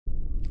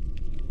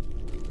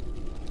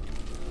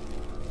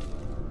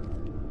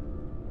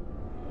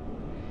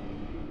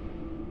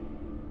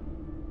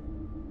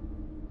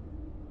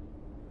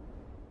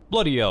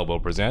Bloody Elbow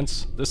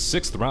presents the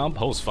 6th Round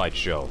Post-Fight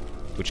Show,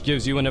 which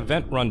gives you an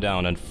event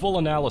rundown and full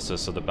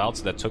analysis of the bouts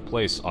that took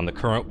place on the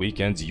current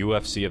weekend's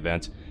UFC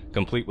event,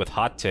 complete with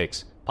hot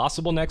takes,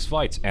 possible next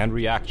fights, and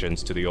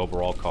reactions to the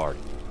overall card.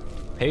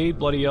 Paid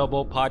Bloody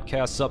Elbow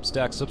Podcast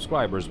Substack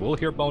subscribers will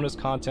hear bonus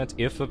content,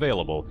 if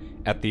available,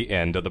 at the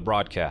end of the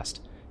broadcast.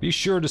 Be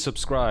sure to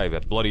subscribe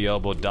at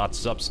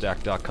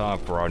bloodyelbow.substack.com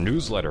for our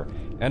newsletter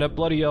and at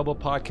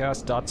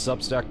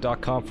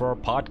bloodyelbowpodcast.substack.com for our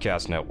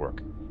podcast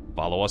network.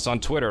 Follow us on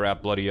Twitter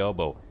at Bloody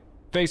Elbow,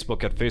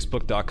 Facebook at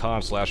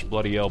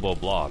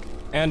facebook.com/bloodyelbowblog,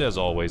 and as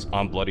always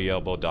on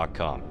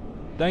bloodyelbow.com.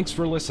 Thanks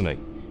for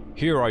listening.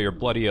 Here are your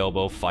Bloody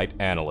Elbow fight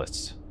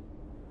analysts.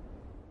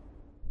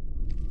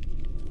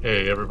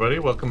 Hey everybody,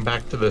 welcome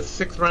back to the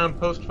 6th Round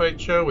Post-Fight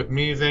Show with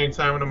me, Zane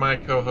Simon, and my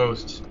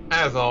co-host,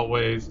 as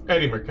always,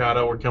 Eddie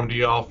Mercado. We're coming to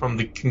y'all from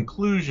the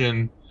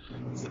conclusion,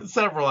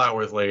 several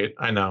hours late.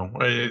 I know,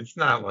 it's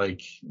not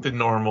like the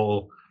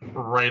normal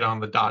right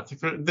on the dot.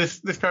 This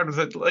card was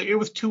at, like, it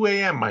was 2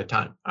 a.m. my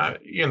time.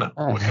 It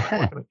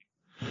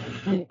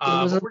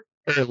was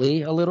a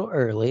little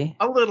early.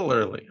 A little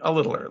early.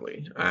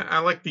 I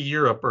like the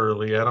Europe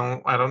early. I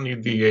don't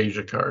need the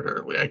Asia card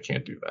early. I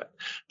can't do that.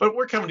 But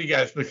we're coming to you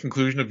guys to the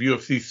conclusion of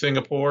UFC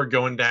Singapore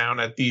going down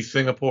at the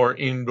Singapore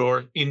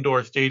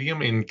Indoor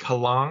Stadium in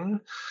Kallang.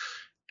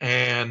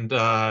 And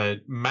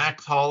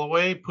Max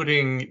Holloway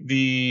putting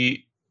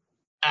the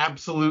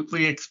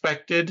absolutely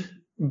expected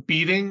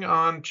beating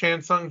on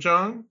Chan Sung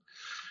Jung.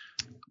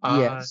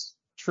 Yes,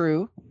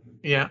 true.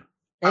 Yeah.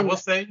 I will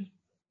say.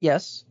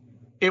 Yes.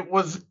 It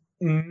was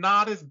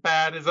not as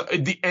bad as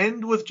the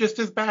end was just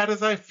as bad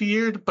as I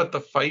feared, but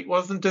the fight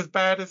wasn't as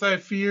bad as I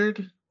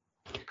feared.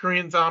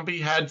 Korean Zombie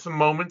had some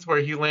moments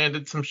where he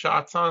landed some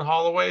shots on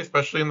Holloway,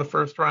 especially in the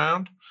first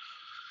round.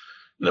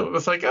 And it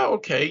was like, oh,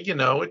 okay, he's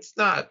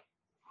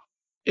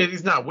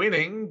not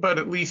winning, but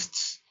at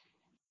least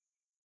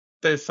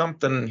there's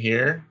something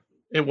here.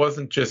 It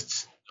wasn't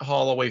just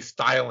Holloway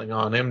styling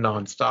on him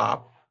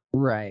nonstop.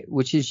 Right,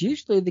 which is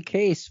usually the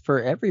case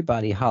for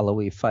everybody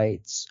Holloway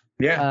fights.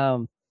 Yeah.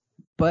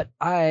 But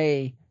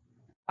I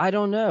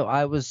don't know.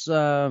 I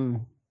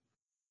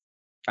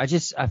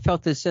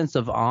felt this sense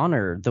of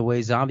honor the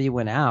way Zombie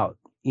went out.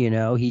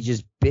 He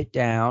just bit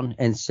down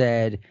and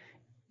said,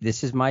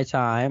 this is my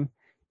time.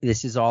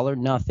 This is all or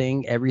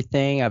nothing.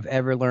 Everything I've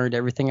ever learned,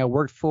 everything I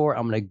worked for,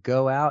 I'm going to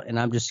go out and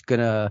I'm just going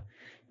to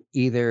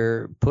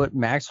either put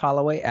Max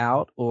Holloway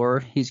out or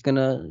he's going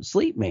to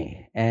sleep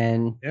me.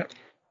 And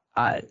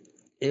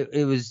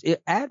it was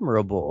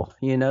admirable.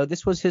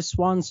 This was his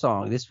swan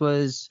song. This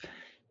was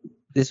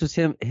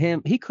him.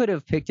 He could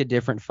have picked a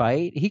different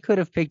fight. He could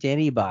have picked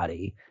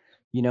anybody.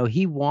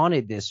 He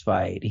wanted this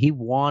fight. He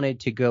wanted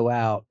to go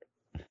out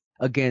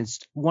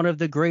against one of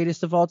the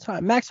greatest of all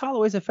time. Max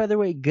Holloway's a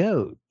featherweight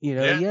GOAT.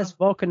 Yes,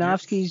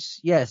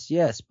 Volkanovski's,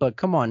 yes, but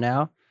come on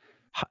now.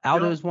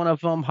 Aldo's one of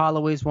them.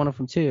 Holloway's one of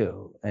them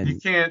too. And you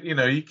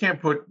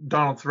can't put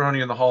Donald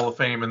Cerrone in the Hall of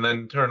Fame and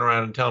then turn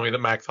around and tell me that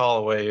Max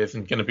Holloway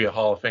isn't going to be a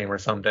Hall of Famer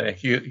someday.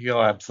 He's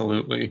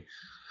absolutely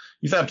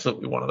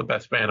one of the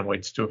best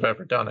bantamweights to have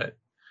ever done it.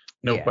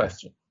 No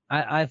question.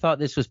 I thought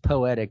this was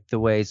poetic the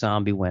way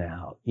Zombie went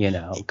out,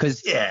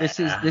 because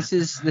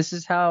this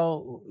is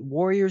how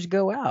warriors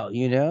go out.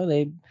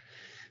 They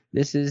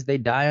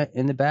die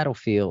in the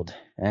battlefield.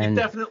 And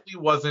it definitely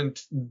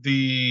wasn't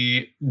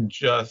the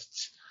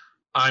just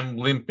I'm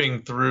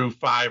limping through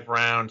 5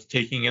 rounds,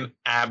 taking an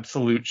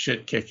absolute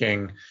shit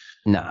kicking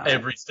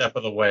every step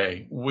of the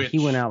way. Which he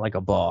went out like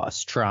a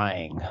boss,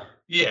 trying.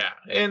 Yeah,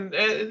 and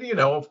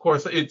of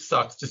course, it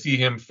sucks to see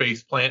him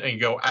face plant and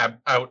go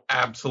out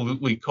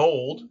absolutely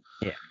cold.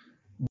 Yeah,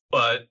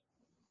 but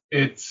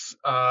it's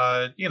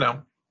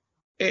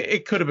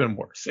it could have been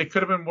worse. It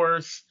could have been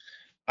worse.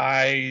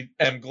 I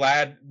am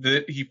glad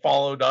that he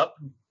followed up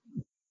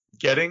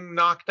getting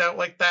knocked out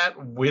like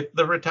that with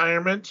the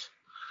retirement.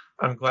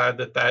 I'm glad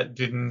that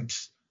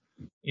didn't.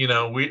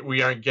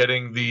 We aren't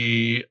getting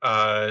the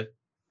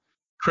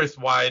Chris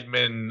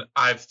Weidman,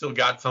 I've still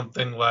got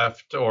something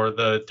left, or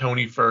the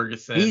Tony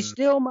Ferguson. He's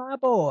still my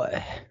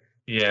boy.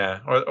 Yeah,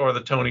 or the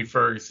Tony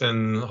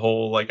Ferguson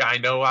whole, like, I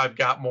know I've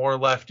got more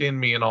left in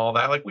me and all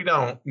that. Like, we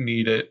don't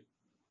need it.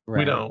 Right.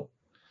 We don't.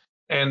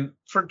 And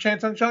for Chan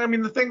Sung Jung,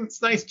 the thing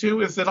that's nice,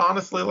 too, is that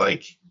honestly,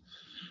 like,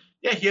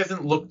 yeah, he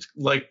hasn't looked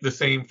like the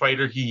same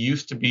fighter he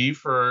used to be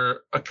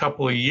for a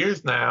couple of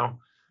years now.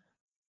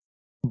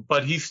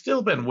 But he's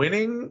still been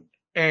winning,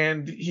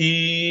 and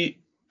he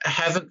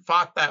hasn't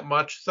fought that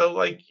much. So,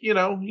 like, he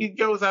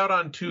goes out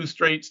on 2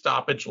 straight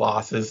stoppage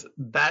losses.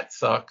 That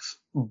sucks.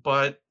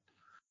 But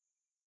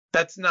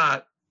it's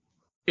not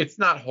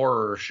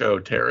horror show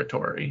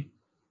territory.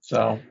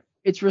 So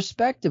it's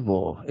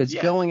respectable. It's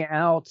going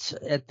out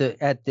at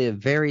the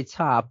very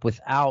top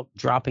without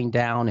dropping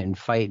down and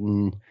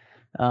fighting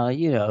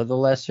the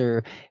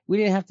lesser. We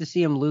didn't have to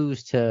see him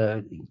lose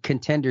to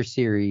Contender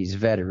Series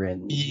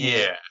veterans.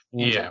 Yeah.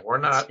 We're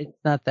not.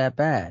 It's not that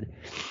bad.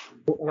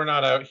 We're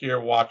not out here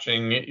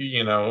watching,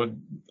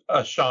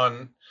 a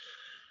Sean.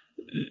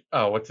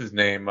 Oh, what's his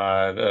name?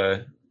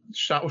 The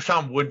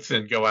Sean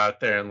Woodson go out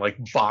there and like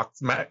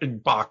box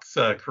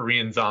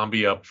Korean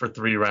Zombie up for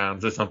 3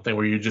 rounds or something,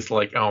 where you're just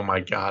like, oh my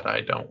god,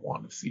 I don't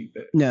want to see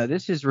this. No,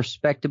 this is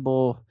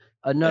respectable.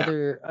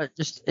 Another,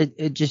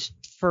 it just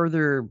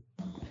further,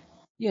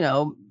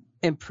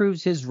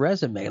 improves his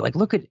resume. Like,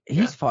 look at,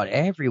 he's fought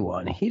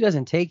everyone. He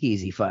doesn't take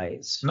easy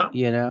fights. No.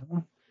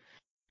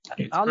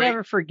 I'll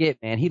never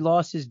forget, man. He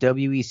lost his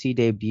WEC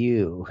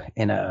debut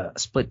in a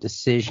split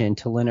decision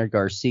to Leonard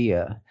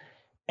Garcia,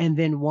 and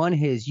then won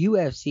his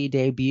UFC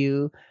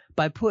debut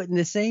by putting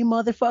the same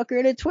motherfucker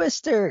in a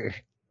twister.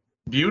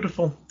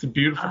 Beautiful. It's a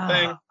beautiful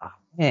thing.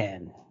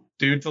 Man.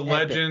 Dude's a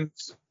legend.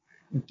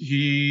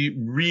 He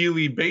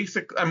really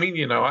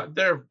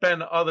there have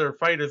been other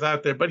fighters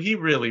out there, but he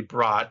really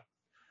brought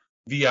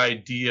the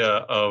idea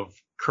of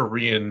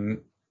Korean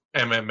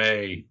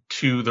MMA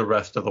to the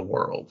rest of the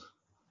world.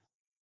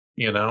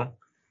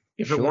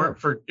 If it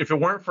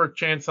weren't for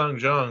Chan Sung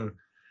Jung,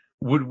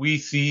 would we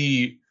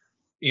see,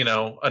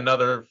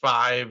 another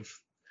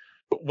 5,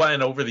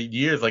 when over the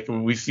years, like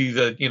would we see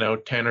the,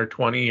 10 or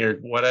 20 or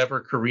whatever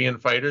Korean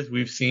fighters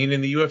we've seen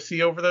in the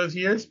UFC over those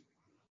years?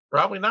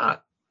 Probably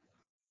not.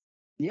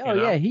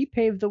 Yeah, he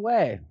paved the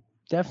way.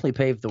 Definitely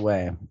paved the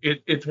way.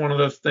 It's one of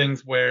those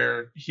things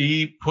where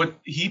he put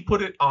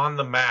it on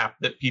the map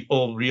that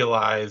people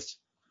realized,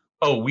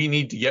 oh, we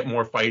need to get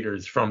more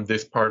fighters from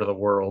this part of the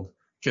world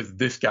because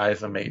this guy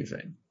is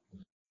amazing.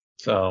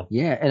 So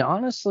yeah, and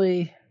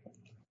honestly,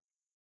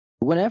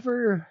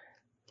 whenever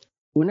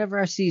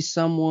I see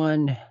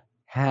someone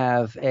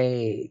have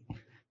an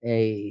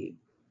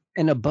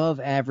above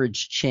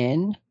average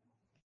chin,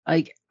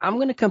 like, I'm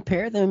going to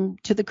compare them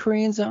to the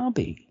Korean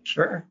Zombie.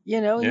 Sure. You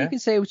can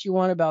say what you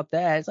want about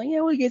that. It's like,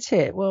 he gets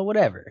hit. Well,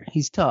 whatever.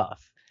 He's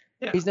tough.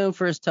 Yeah. He's known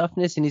for his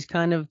toughness, and he's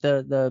kind of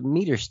the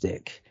meter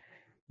stick.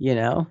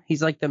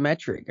 He's like the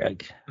metric.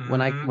 Like,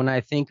 when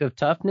I think of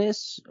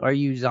toughness, are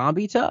you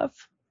Zombie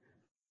tough?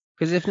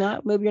 Because if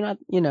not, maybe you're not,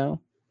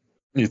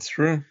 It's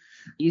true.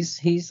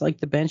 He's like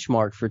the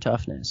benchmark for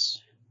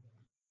toughness.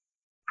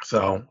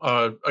 So,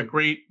 a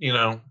great,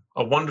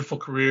 a wonderful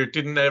career.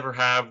 Didn't ever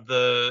have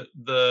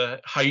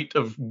the height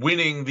of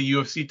winning the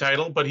UFC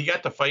title, but he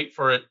got to fight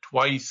for it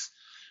twice.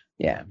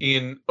 Yeah.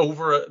 In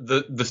over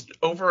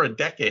over a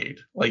decade.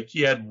 Like,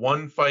 he had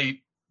one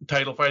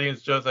title fight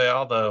against Jose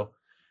Aldo,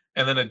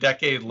 and then a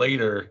decade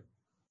later,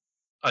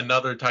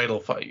 another title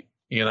fight.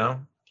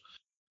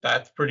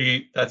 That's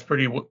pretty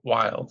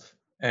wild.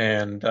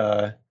 And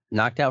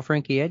knocked out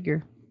Frankie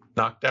Edgar.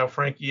 Knocked out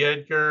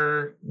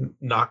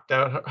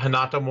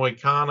Hanata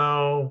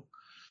Moicano.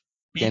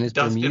 Beat Dennis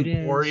Dustin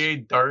Bermudez. Poirier.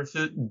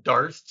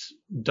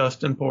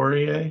 Dustin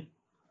Poirier.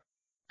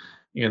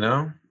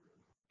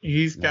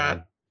 He's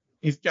got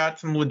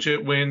some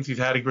legit wins. He's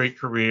had a great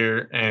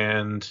career,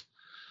 and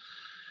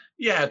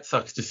yeah, it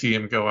sucks to see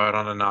him go out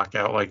on a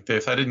knockout like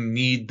this. I didn't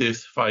need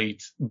this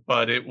fight,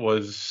 but it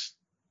was,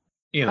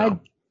 I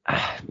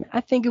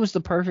think it was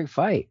the perfect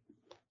fight.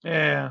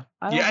 Yeah.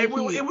 It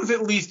was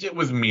at least it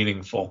was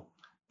meaningful.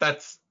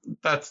 That's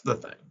the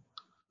thing.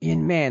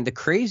 And man, the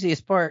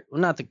craziest part,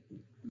 one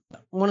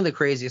of the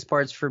craziest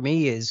parts for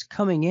me is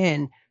coming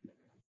in,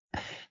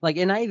 like,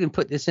 and I even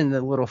put this in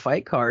the little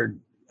fight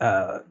card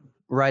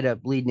right up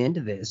leading into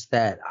this,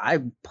 that I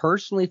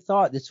personally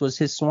thought this was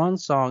his swan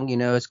song,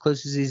 as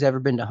close as he's ever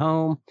been to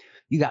home.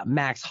 You got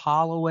Max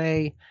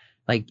Holloway.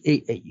 Like,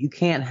 you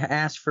can't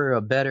ask for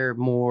a better,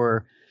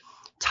 more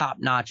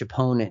top-notch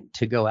opponent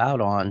to go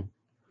out on.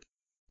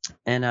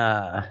 And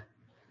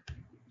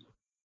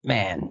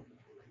man,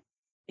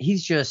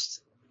 he's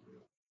the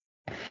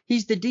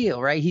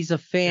deal, right? He's a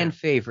fan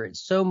favorite,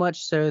 so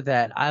much so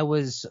that I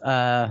was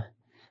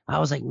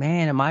like,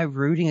 man, am I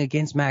rooting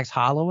against Max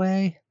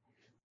Holloway?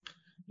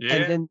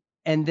 Yeah.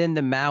 And then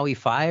the Maui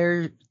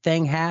Fire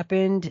thing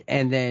happened,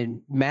 and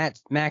then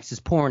Max is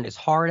pouring his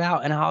heart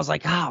out, and I was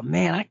like, oh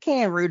man, I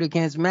can't root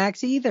against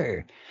Max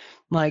either.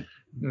 Like,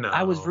 no.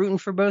 I was rooting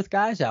for both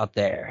guys out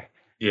there.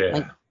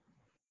 Yeah.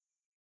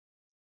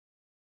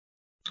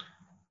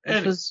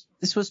 Like,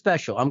 this was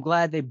special. I'm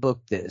glad they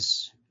booked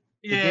this.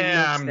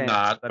 Yeah, I'm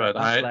not, but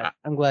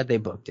I'm glad they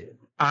booked it.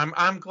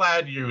 I'm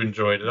glad you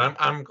enjoyed it.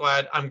 I'm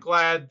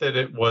glad that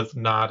it was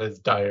not as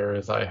dire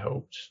as I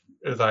hoped,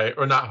 as I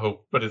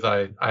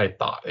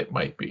thought it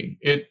might be.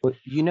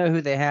 You know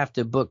who they have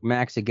to book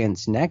Max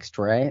against next,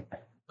 right?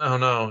 Oh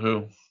no,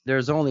 who?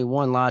 There's only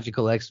one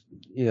logical next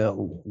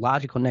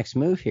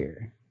move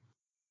here.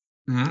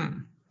 Hmm.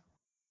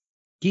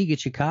 Giga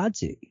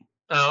Chikadze.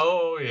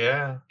 Oh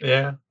yeah,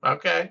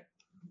 okay.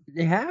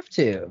 They have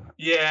to.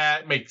 Yeah,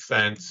 it makes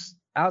sense.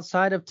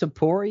 Outside of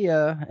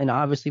Topuria and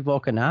obviously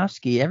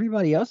Volkanovski,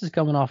 everybody else is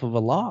coming off of a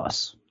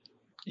loss.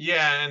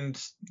 Yeah, and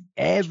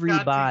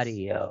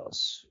everybody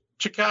else.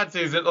 Chikadze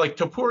is like,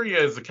 Topuria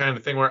is the kind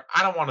of thing where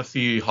I don't want to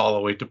see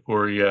Holloway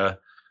Topuria,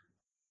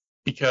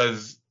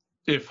 because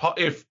if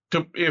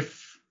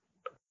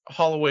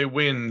Holloway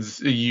wins,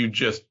 you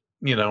just,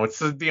 it's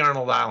the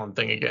Arnold Allen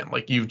thing again.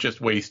 Like, you've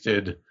just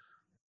wasted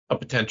a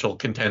potential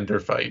contender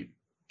fight.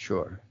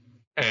 Sure.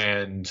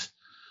 And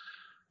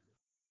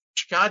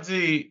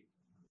Chikadze,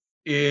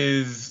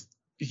 he's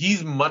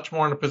much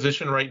more in a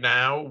position right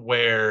now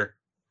where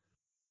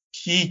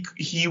he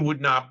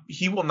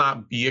will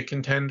not be a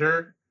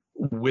contender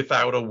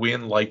without a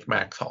win like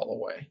Max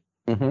Holloway.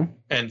 Mm-hmm.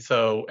 And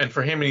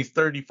for him, and he's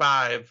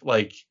 35,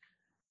 like,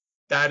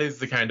 that is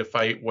the kind of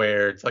fight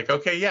where it's like,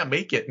 okay, yeah,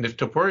 make it. And if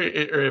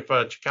Topuria or if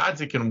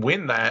Chikadze can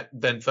win that,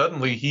 then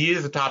suddenly he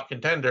is a top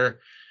contender.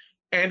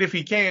 And if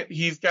he can't,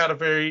 he's got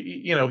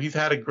he's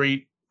had a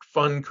great,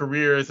 fun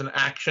career as an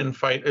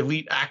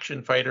elite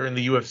action fighter in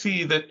the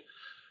UFC that,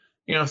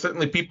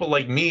 certainly people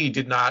like me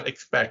did not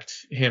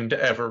expect him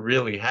to ever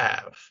really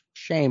have.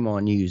 Shame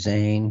on you,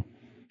 Zane.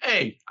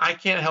 Hey, I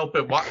can't help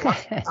it.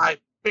 I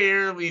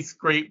barely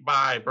scraped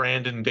by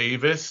Brandon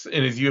Davis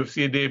in his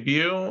UFC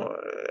debut.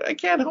 I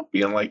can't help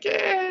being like,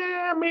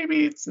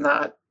 maybe he's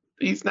not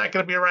going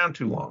to be around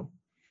too long.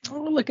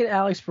 Oh, look at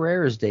Alex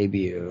Pereira's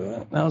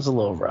debut. That was a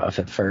little rough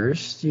at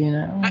first,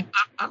 I'm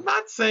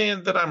not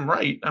saying that I'm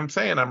right. I'm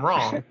saying I'm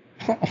wrong.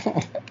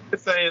 I'm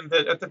saying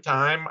that at the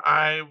time,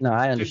 I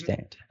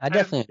understand. I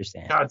definitely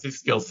understand. God's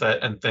skill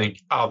set and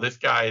think, oh, this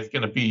guy is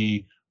going to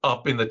be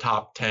up in the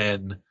top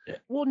 10.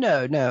 Well,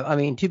 no. I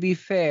mean, to be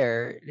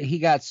fair, he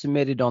got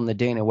submitted on the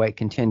Dana White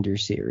Contender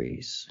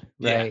Series,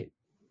 right? Yeah.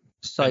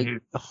 It's like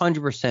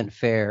 100%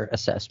 fair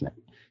assessment.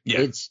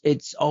 Yeah.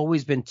 It's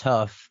always been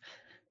tough.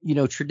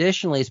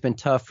 Traditionally, it's been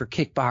tough for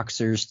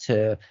kickboxers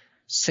to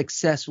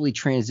successfully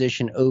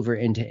transition over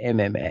into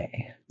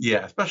MMA.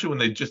 Yeah, especially when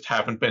they just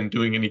haven't been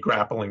doing any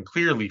grappling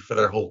clearly for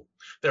their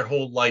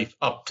whole life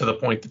up to the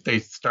point that they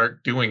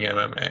start doing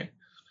MMA.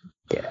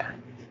 Yeah.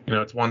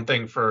 It's one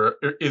thing for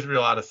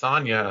Israel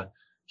Adesanya.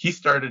 He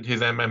started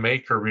his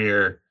MMA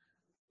career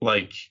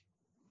like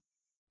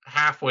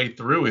halfway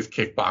through his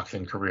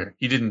kickboxing career.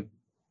 He didn't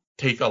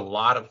take a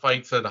lot of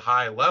fights at a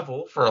high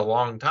level for a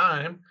long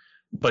time,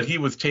 but he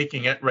was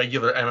taking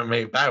regular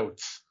MMA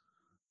bouts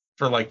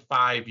for like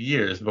 5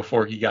 years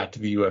before he got to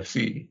the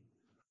UFC.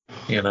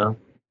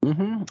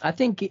 Mm-hmm. I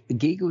think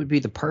Giga would be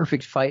the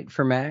perfect fight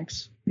for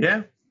Max.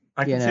 Yeah,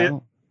 I can see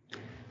it.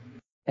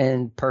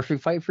 And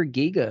perfect fight for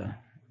Giga.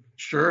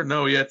 Sure.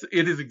 No, yeah,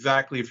 it is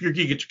exactly. If you're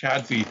Giga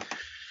Chikadze,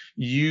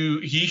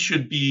 he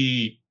should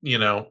be,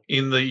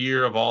 in the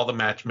ear of all the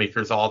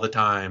matchmakers all the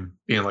time,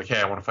 being like, hey,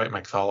 I want to fight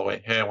Max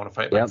Holloway. Hey, I want to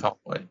fight Max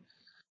Holloway.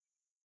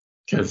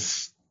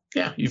 Because,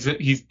 yeah,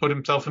 he's put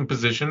himself in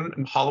position,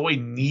 and Holloway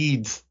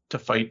needs to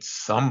fight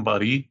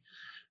somebody.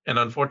 And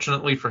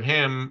unfortunately for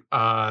him,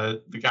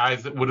 the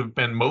guys that would have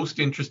been most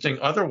interesting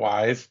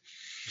otherwise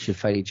should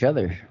fight each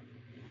other.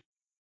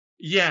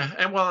 Yeah,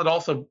 and it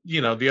also,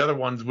 the other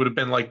ones would have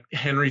been like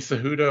Henry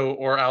Cejudo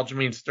or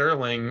Aljamain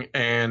Sterling,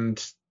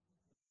 and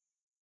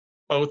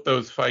both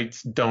those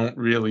fights don't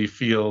really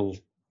feel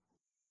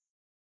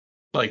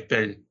like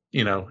they're,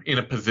 in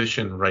a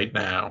position right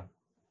now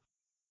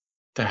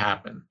to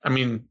happen. I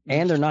mean,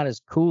 and they're not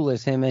as cool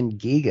as him and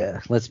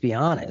Giga, let's be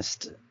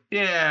honest.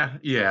 Yeah.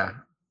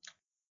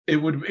 It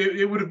would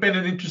have been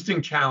an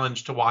interesting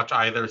challenge to watch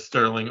either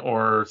Sterling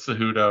or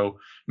Cejudo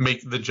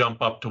make the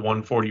jump up to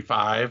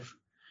 145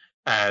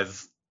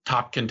 as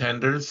top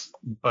contenders,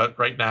 but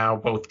right now,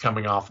 both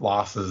coming off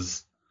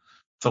losses,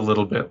 it's a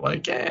little bit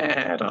like,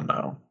 I don't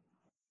know.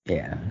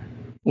 Yeah.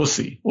 We'll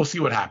see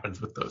what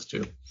happens with those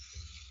two.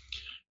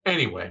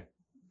 Anyway,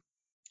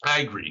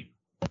 I agree.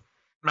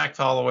 Max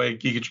Holloway,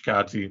 Giga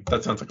Chikadze,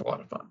 that sounds like a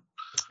lot of fun.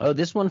 Oh,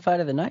 this one fight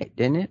of the night,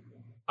 didn't it?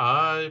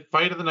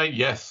 Fight of the night,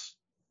 yes.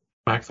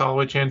 Max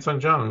Holloway, Chan Sung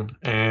Jung,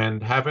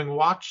 and having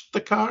watched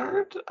the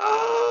card,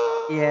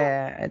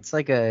 yeah, it's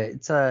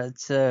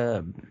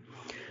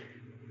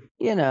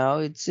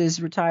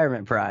his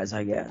retirement prize,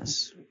 I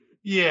guess.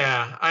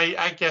 Yeah,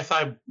 I guess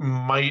I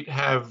might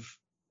have.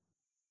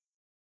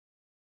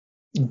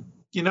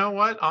 You know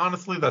what?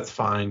 Honestly, that's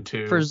fine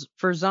too.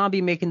 For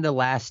Zombie making the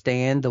last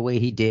stand the way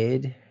he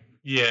did.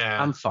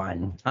 Yeah, I'm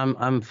fine.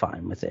 I'm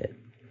fine with it.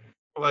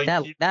 Like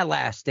that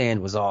last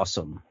stand was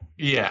awesome.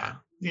 Yeah,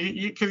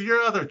 because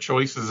your other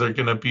choices are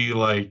gonna be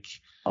like,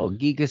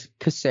 Giga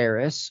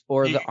Caceres,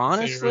 or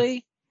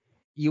honestly.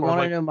 You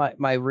want to know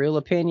my real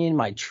opinion,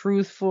 my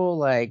truthful,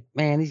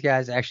 man, these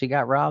guys actually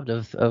got robbed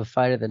of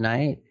fight of the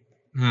night.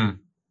 Inji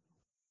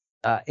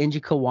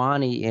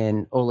Kawani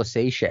and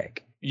Olasejek.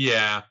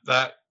 Yeah,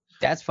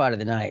 that's fight of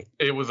the night.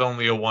 It was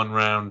only a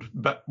 1-round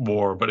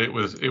war, but it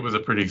was a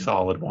pretty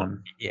solid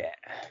one. Yeah.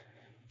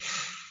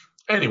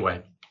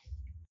 Anyway,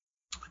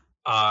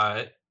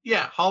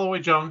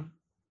 Holloway Jung,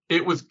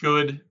 it was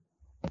good.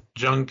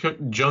 Jung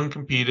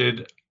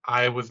competed.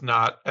 I was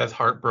not as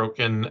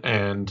heartbroken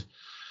and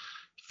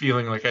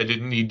feeling like I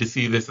didn't need to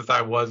see this as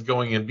I was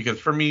going in, because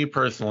for me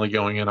personally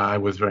going in, I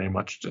was very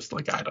much just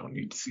like, I don't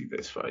need to see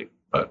this fight.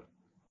 But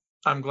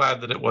I'm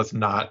glad that it was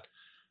not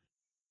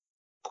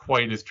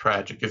quite as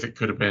tragic as it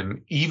could have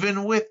been,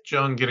 even with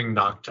Jung getting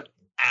knocked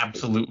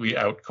absolutely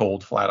out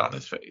cold flat on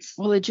his face.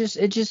 Well, it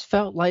just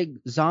felt like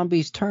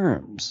Zombie's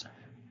terms.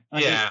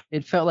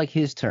 It felt like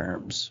his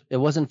terms. It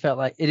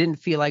didn't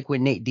feel like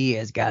when Nate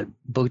Diaz got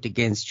booked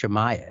against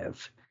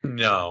Chimaev.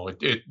 No,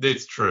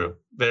 it's true.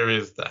 There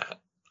is that.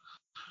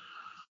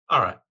 All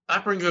right.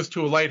 that brings us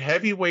to a light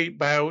heavyweight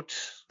bout,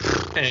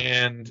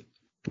 and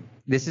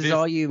this is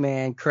all you,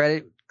 man.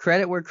 Credit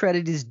where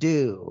credit is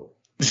due.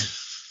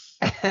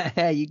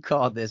 You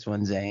called this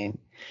one, Zane.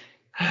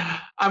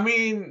 I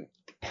mean,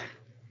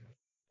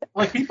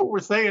 like people were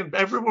saying,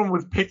 everyone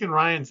was picking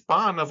Ryan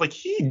Spahn. I was like,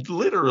 he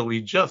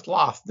literally just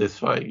lost this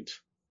fight.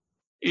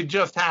 It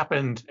just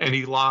happened, and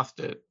he lost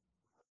it.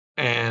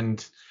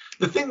 And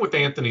the thing with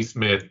Anthony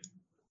Smith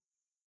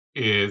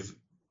is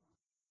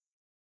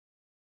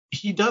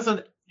he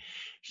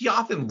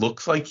often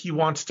looks like he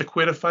wants to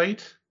quit a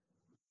fight.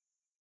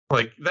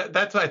 Like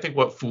that's I think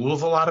what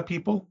fools a lot of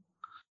people.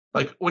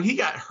 Like when he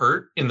got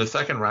hurt in the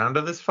second round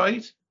of this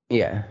fight.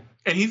 Yeah.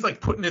 And he's like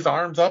putting his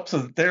arms up so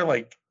that they're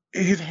like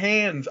his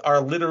hands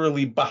are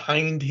literally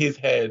behind his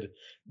head.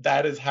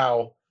 That is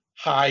how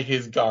high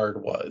his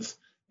guard was.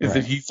 Is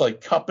that he's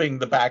like cupping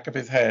the back of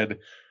his head,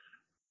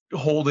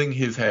 holding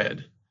his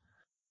head.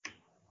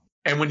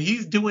 And when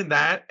he's doing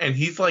that and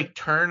he's like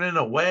turning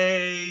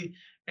away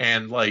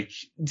and like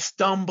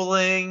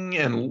stumbling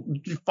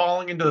and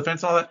falling into the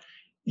fence and all that,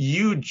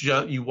 you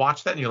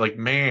watch that and you're like,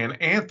 man,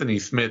 Anthony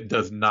Smith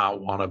does not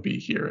want to be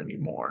here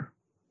anymore.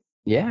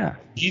 Yeah,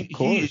 of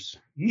course.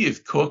 He is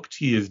cooked.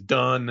 He is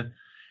done.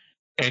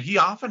 And he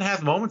often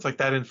has moments like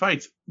that in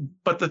fights.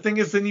 But the thing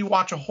is, then you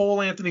watch a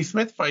whole Anthony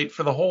Smith fight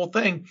for the whole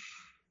thing,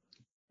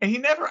 and he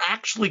never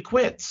actually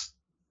quits.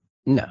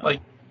 No.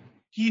 Like,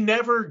 he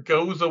never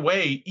goes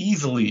away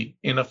easily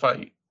in a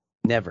fight.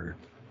 Never.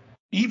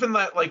 Even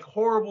that like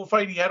horrible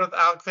fight he had with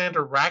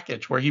Alexander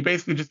Rakic, where he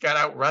basically just got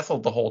out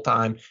wrestled the whole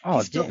time.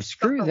 Oh, damn,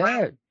 screw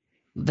that.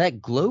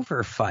 That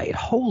Glover fight,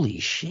 holy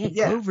shit.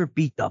 Yeah. Glover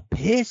beat the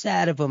piss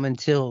out of him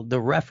until the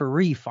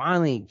referee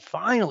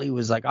finally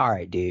was like, all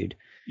right, dude.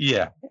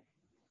 Yeah.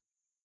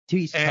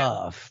 Dude, he's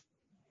tough.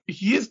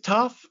 He is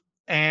tough,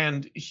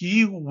 and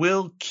he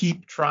will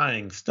keep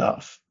trying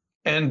stuff.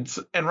 And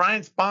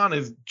Ryan Spahn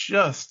is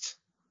just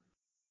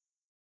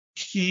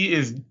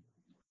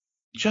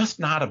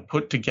not a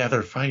put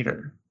together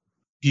fighter.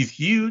 He's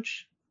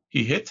huge.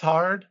 He hits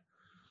hard,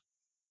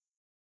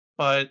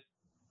 but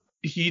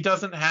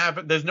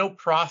there's no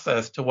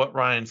process to what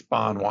Ryan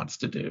Spahn wants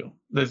to do.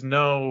 There's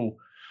no,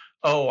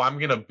 I'm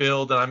going to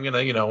build and I'm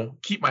going to,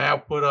 keep my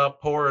output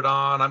up, pour it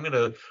on. I'm going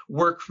to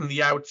work from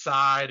the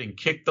outside and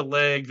kick the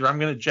legs, or I'm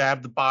going to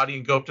jab the body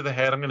and go up to the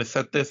head. I'm going to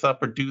set this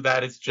up or do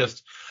that. It's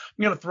just,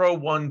 I'm going to throw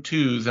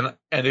 1-2s.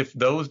 And if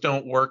those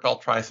don't work, I'll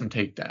try some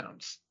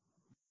takedowns.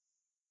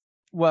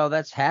 Well,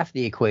 that's half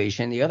the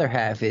equation. The other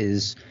half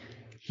is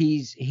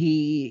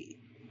he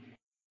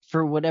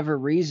for whatever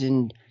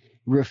reason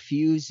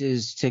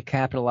refuses to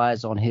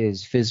capitalize on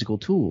his physical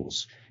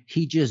tools.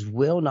 He just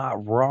will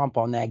not romp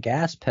on that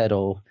gas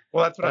pedal.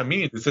 Well, that's what I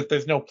mean, is that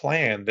there's no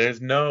plan. There's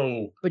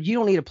no... But you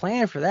don't need a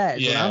plan for that,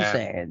 is what I'm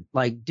saying.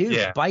 Like,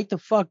 dude, bite the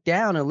fuck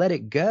down and let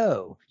it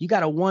go. You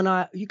got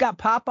you got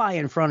Popeye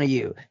in front of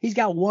you. He's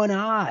got one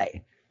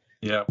eye.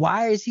 Yeah.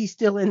 Why is he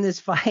still in this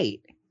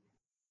fight?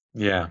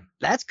 Yeah.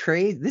 That's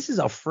crazy. This is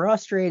a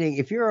frustrating...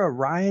 If you're a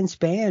Ryan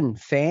Spahn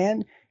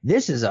fan,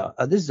 this is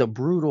a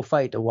brutal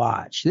fight to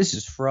watch. This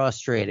is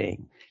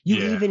frustrating.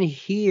 You even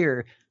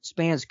hear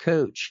Spahn's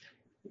coach,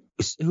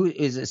 who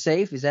is it,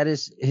 Safe? Is that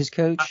his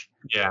coach?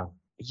 Yeah.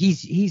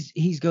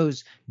 He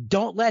goes,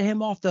 don't let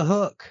him off the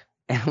hook.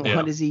 And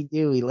what does he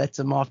do? He lets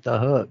him off the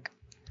hook.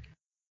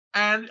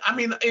 And I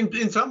mean,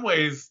 in some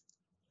ways,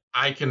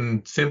 I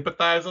can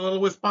sympathize a little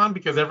with Spahn,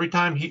 because every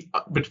time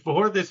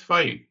before this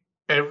fight,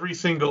 every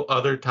single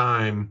other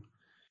time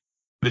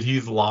that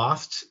he's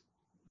lost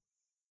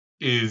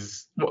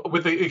is,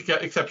 with the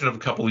exception of a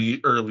couple of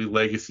early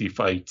legacy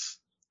fights,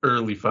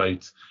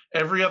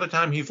 every other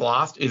time he's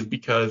lost is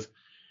because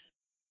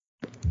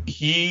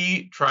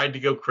he tried to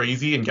go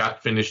crazy and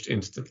got finished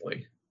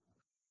instantly.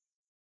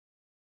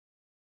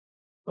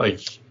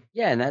 Like,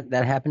 yeah, and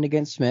that happened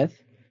against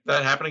Smith.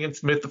 That happened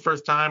against Smith the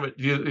first time.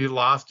 He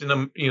lost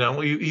in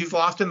he's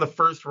lost in the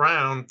first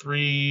round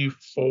 3,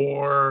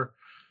 4,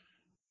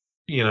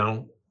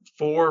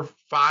 4,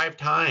 5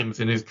 times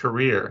in his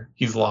career.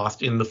 He's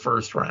lost in the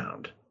first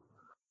round.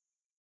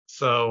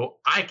 So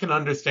I can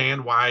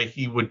understand why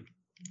he would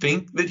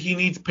think that he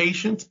needs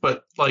patience,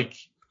 but like,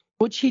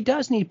 which he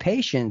does need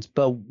patience,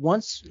 but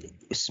once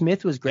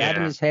Smith was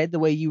grabbing his head the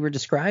way you were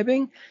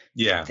describing,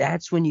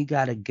 that's when you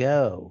got to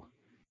go.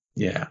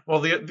 Yeah. Well,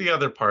 the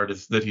other part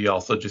is that he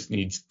also just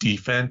needs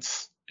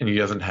defense, and he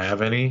doesn't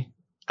have any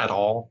at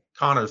all.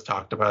 Connor's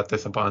talked about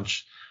this a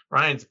bunch.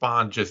 Ryan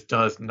Spahn just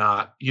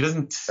he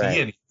doesn't see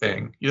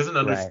anything. He doesn't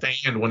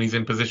understand when he's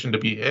in position to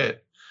be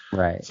hit.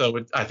 Right.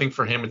 So I think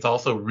for him, it's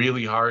also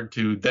really hard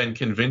to then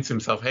convince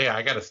himself, hey,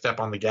 I got to step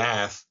on the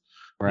gas,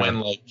 when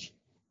like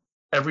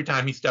every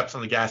time he steps on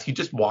the gas, he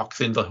just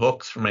walks into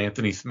hooks from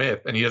Anthony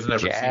Smith, and he doesn't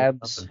ever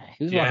jabs.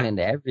 He was walking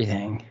into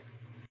everything.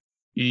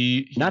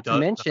 He Not to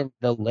mention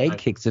the leg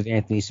kicks of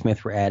Anthony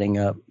Smith were adding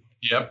up.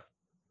 Yep.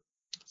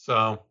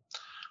 So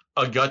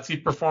a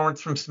gutsy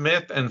performance from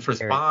Smith, and for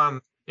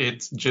Spahn,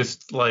 it's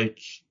just like,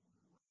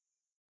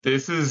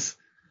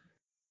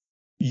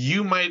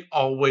 you might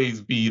always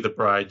be the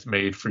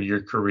bridesmaid for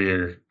your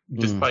career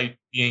despite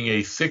being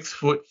a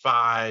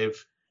 6'5",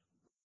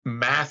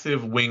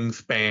 massive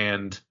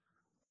wingspan,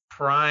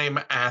 prime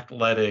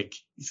athletic,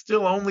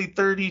 still only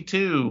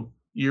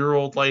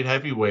 32-year-old light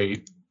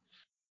heavyweight.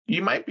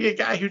 You might be a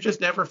guy who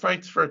just never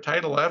fights for a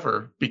title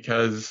ever,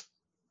 because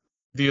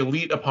the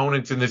elite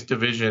opponents in this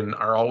division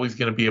are always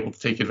going to be able to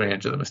take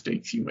advantage of the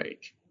mistakes you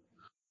make.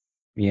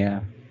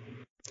 Yeah.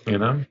 You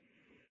know?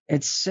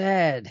 It's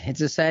sad.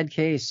 It's a sad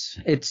case.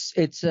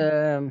 It's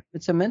a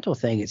mental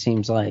thing, it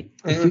seems like.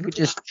 If you could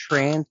just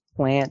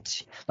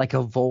transplant like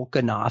a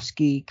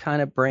Volkanovski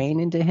kind of brain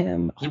into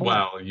him.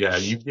 Well, yeah,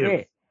 you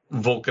give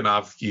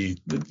Volkanovski,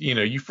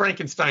 you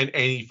Frankenstein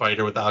any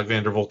fighter with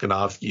Alexander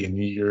Volkanovski, and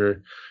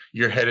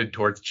you're headed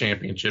towards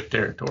championship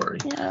territory.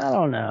 Yeah, I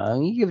don't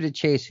know. You give it to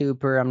Chase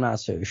Hooper, I'm not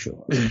so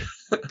sure.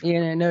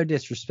 No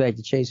disrespect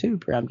to Chase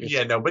Hooper. I'm just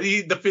but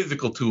the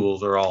physical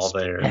tools are all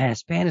there. Yeah,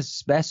 Span is a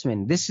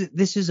specimen. This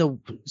is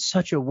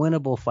such a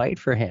winnable fight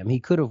for him. He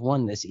could have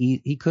won this.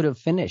 He could have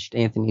finished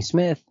Anthony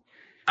Smith.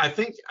 I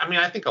think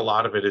a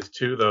lot of it is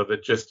too, though,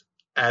 that just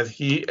as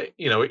he,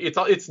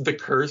 it's the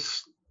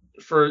curse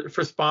for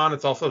Spawn.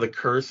 It's also the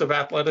curse of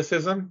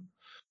athleticism,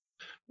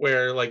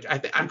 where like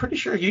I'm pretty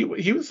sure he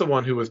was the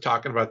one who was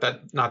talking about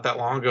that not that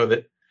long ago,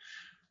 that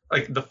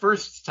like the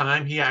first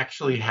time he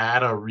actually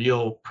had a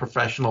real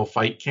professional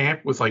fight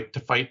camp was like to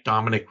fight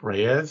Dominic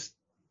Reyes.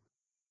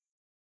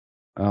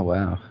 Oh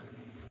wow.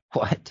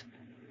 What?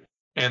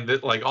 And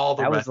that like all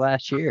the that rest was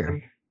last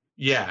year.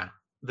 Yeah,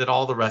 that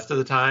all the rest of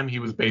the time he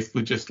was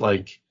basically just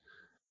like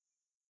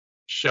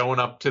showing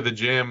up to the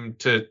gym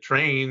to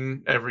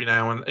train every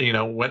now and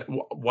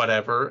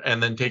whatever,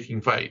 and then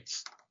taking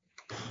fights.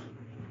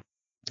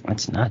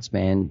 That's nuts,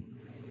 man.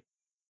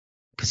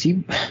 Because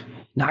he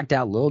knocked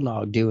out Lil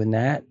Nog doing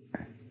that.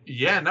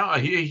 Yeah, no,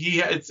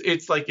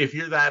 it's like if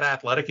you're that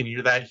athletic and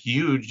you're that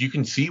huge, you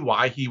can see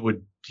why he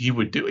would do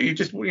it. You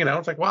just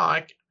it's like,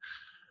 well,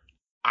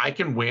 I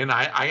can win.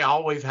 I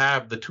always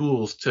have the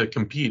tools to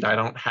compete. I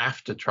don't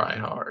have to try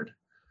hard.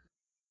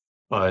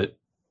 But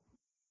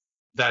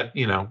that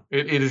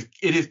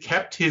it has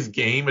kept his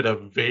game at a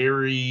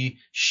very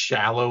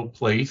shallow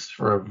place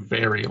for a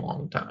very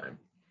long time.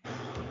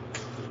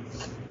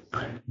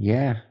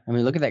 Yeah, I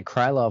mean, look at that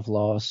Krylov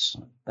loss.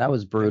 That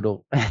was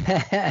brutal.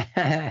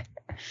 I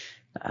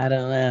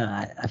don't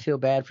know. I feel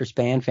bad for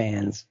Span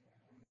fans.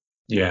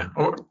 Yeah,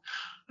 or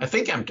I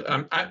think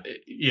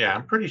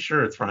I'm pretty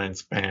sure it's Ryan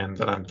Span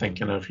that I'm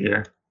thinking of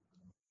here.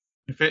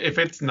 If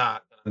it's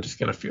not, I'm just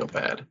gonna feel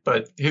bad.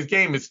 But his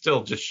game is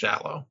still just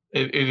shallow.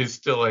 It is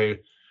still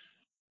a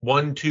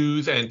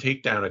 1-2s and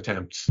takedown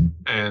attempts,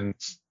 and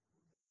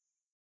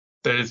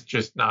there's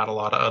just not a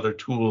lot of other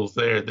tools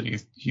there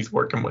that he's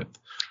working with.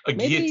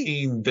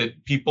 Guillotine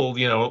that people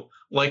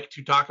like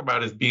to talk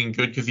about as being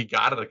good because he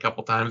got it a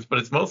couple times, but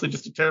it's mostly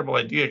just a terrible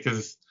idea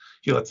because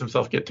he lets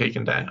himself get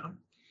taken down.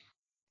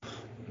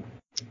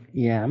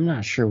 Yeah, I'm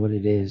not sure what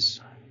it is.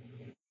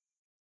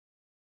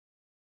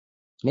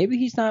 Maybe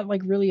he's not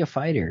like really a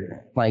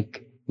fighter.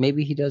 Like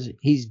maybe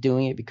he's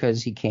doing it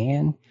because he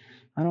can.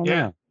 I don't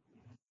know.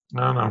 I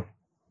don't know.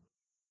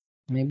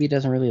 Maybe he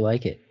doesn't really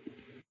like it.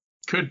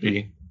 Could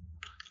be.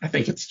 I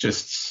think it's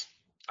just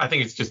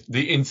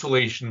the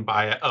insulation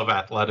of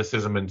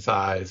athleticism and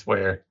size,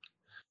 where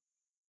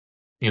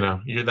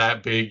you're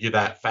that big, you're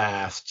that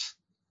fast.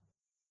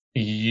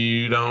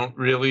 You don't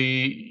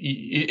really.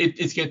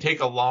 It's going to take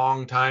a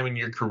long time in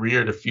your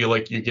career to feel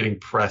like you're getting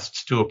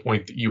pressed to a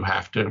point that you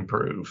have to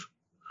improve.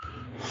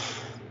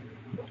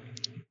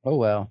 Oh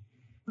well.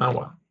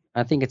 Oh,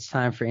 I think it's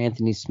time for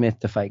Anthony Smith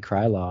to fight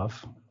Krylov.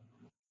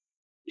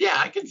 Yeah,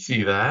 I can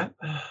see that.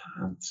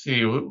 Let's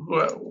see.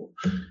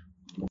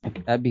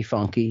 That'd be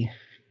funky.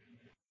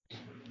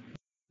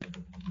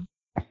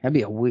 That'd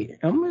be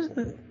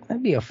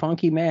that'd be a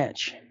funky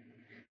match.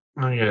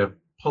 I'm gonna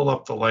pull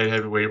up the light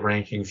heavyweight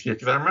rankings here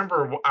because I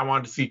remember I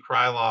wanted to see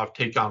Krylov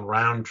take on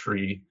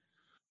Roundtree,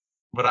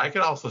 but I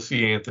could also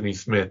see Anthony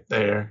Smith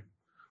there.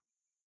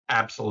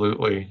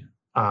 Absolutely.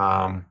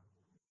 Or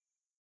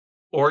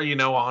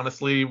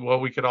honestly,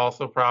 what we could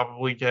also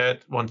probably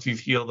get once he's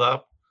healed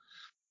up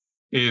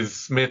is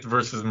Smith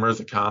versus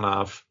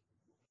Mirzakhanov.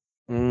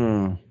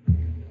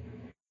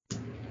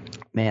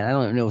 Man, I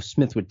don't know if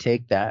Smith would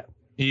take that.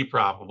 He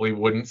probably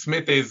wouldn't.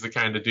 Smith is the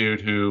kind of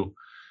dude who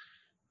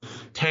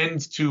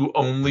tends to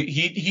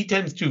he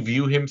tends to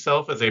view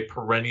himself as a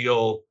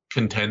perennial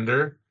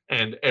contender,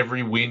 and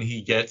every win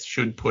he gets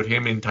should put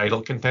him in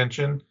title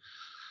contention.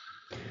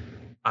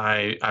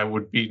 I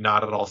would be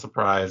not at all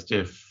surprised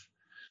if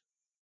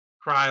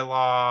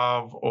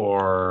Krylov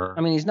or...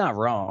 I mean, he's not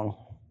wrong.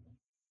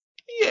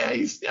 Yeah,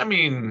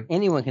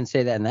 anyone can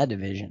say that in that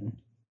division.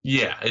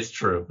 Yeah, it's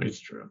true. It's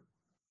true.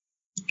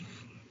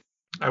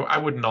 I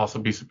wouldn't also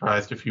be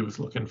surprised if he was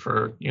looking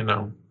for,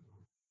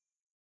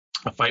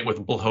 a fight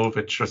with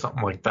Blachowicz or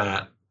something like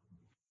that.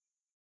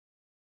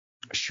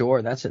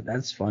 Sure,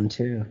 that's fun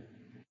too.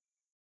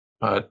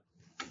 But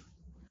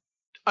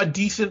a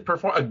decent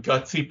a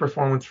gutsy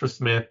performance for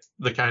Smith,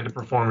 the kind of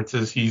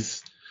performances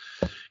he's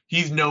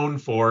he's known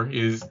for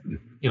is,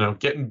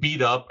 getting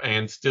beat up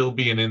and still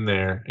being in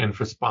there. And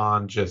for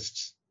Spawn,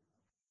 just,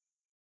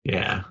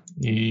 yeah,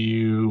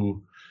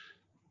 you've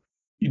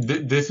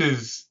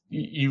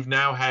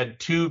now had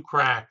 2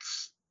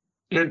 cracks.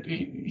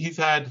 He's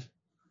had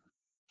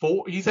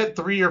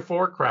 3 or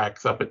 4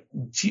 cracks up at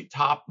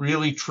top,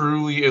 really,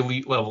 truly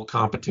elite level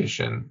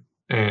competition,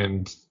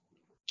 and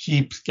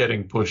keeps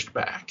getting pushed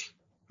back.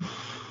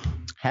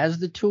 Has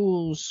the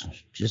tools,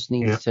 just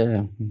needs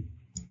to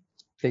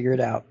figure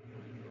it out.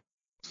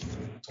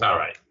 All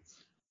right.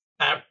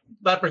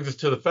 That brings us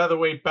to the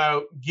featherweight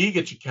bout.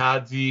 Giga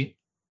Chikadze,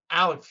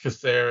 Alex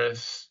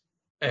Caceres,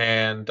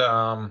 and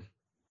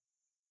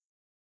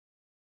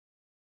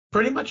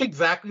pretty much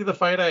exactly the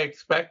fight I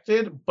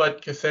expected,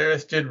 but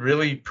Caceres did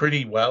really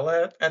pretty well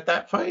at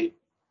that fight.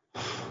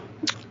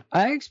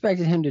 I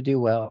expected him to do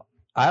well.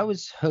 I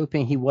was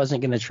hoping he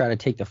wasn't going to try to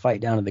take the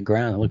fight down to the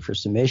ground and look for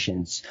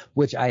submissions,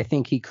 which I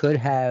think he could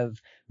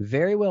have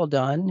very well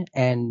done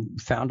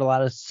and found a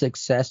lot of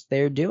success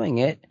there doing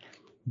it.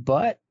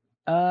 But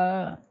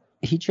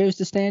he chose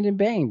to stand and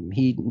bang.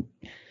 He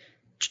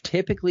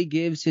typically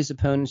gives his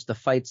opponents the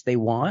fights they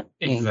want.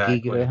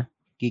 Exactly. And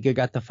Giga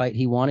got the fight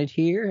he wanted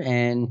here,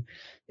 and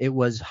it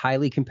was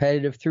highly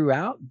competitive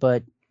throughout,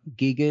 but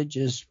Giga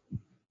just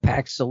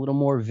packs a little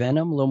more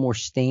venom, a little more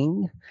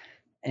sting,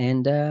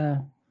 and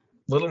a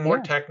little more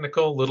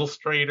technical, a little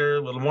straighter,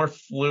 a little more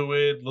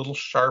fluid, a little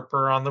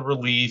sharper on the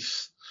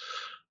release.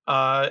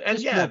 And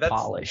just that's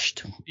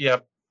polished.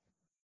 Yep.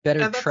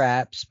 Better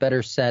traps,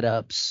 better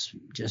setups,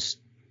 just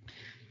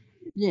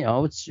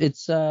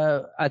it's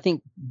I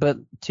think, but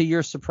to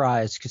your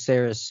surprise,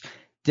 Caceres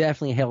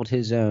definitely held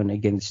his own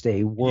against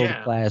a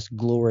world-class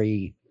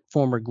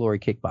former glory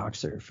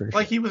kickboxer for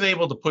sure. He was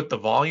able to put the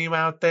volume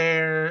out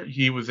there.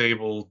 He was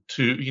able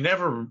to,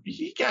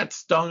 he got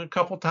stung a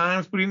couple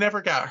times, but he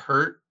never got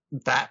hurt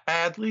that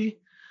badly.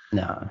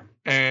 No.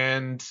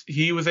 And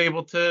he was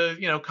able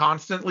to,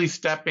 constantly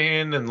step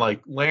in and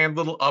land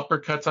little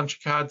uppercuts on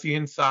Chikadze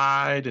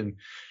inside and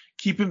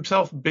keep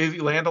himself busy,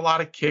 land a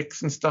lot of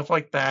kicks and stuff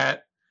like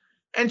that.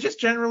 And just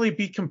generally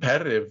be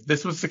competitive.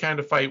 This was the kind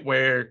of fight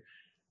where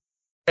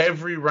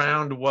every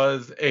round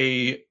was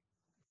a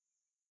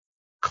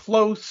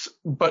close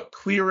but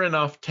clear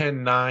enough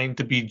 10-9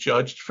 to be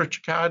judged for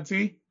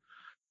Chikadze.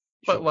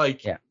 But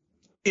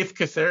if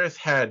Caceres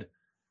had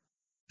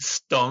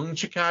stung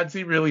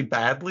Chikadze really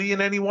badly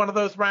in any one of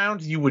those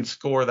rounds, you would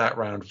score that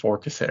round for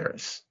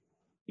Caceres.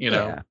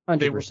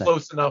 They were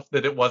close enough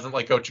that it wasn't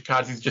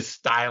Chikadze's just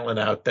styling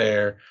out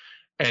there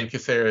and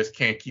Caceres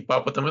can't keep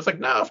up with them. It's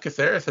no, if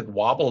Caceres had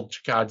wobbled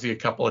Chikadze a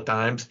couple of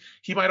times,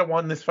 he might have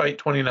won this fight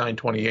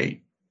 29-28,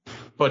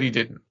 but he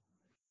didn't.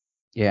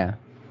 Yeah.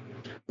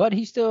 But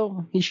he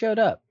showed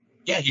up.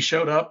 Yeah, he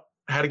showed up,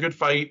 had a good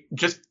fight.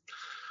 Just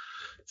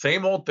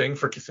same old thing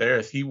for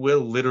Caceres. He will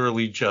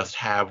literally just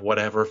have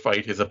whatever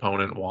fight his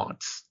opponent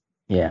wants.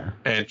 Yeah.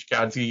 And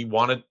Chikadze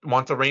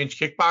wants a range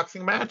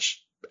kickboxing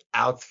match.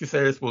 Alex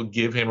Caceres will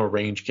give him a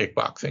range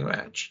kickboxing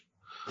match.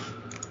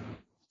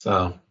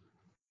 So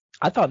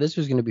I thought this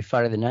was going to be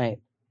fight of the night.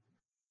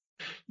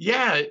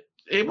 Yeah,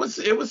 it was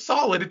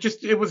solid.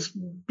 It was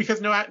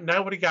because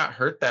nobody got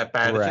hurt that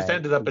bad. Right, it just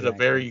ended up at a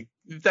very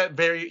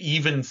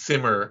even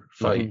simmer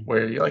fight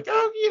where you're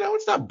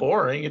it's not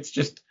boring. It's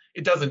just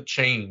it doesn't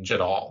change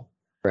at all.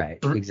 Right,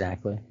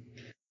 exactly.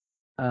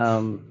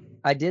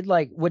 I did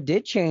what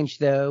did change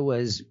though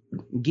was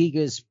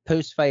Giga's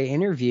post-fight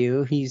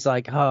interview. He's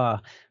like,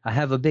 I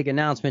have a big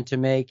announcement to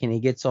make, and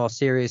he gets all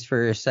serious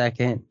for a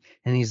second,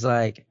 and he's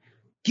like,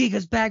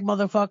 Giga's back,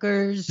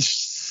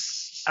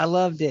 motherfuckers. I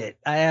loved it.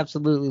 I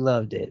absolutely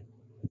loved it.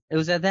 It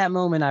was at that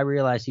moment I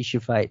realized he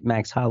should fight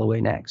Max Holloway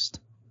next.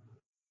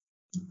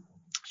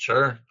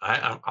 Sure.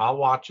 I'll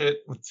watch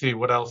it. Let's see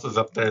what else is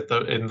up there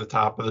in the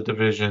top of the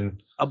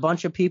division. A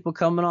bunch of people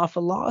coming off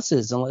of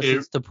losses, unless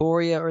it's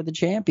Taporia or the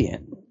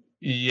champion.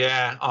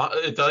 Yeah,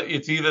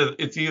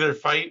 it's either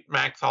fight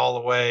Max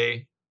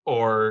Holloway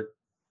or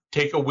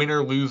take a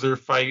winner-loser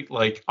fight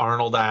like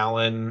Arnold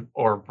Allen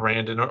or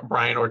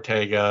Brian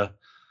Ortega,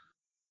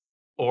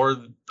 or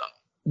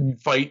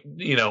fight,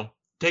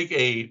 take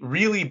a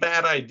really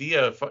bad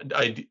idea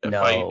fight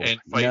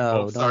and fight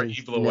both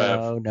Evil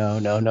Web.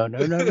 No.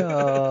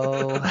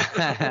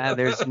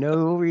 There's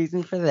no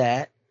reason for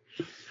that.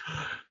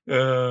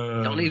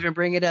 Don't even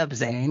bring it up,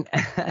 Zane.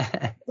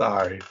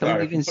 Sorry.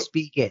 Don't even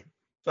speak it.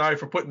 Sorry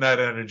for putting that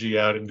energy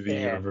out into the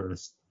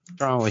universe.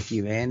 What's wrong with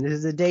you, man? This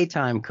is a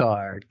daytime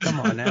card. Come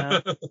on now.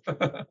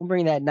 Don't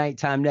bring that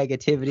nighttime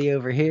negativity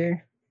over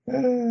here.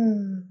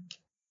 But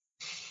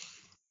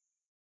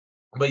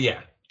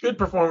yeah, good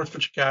performance for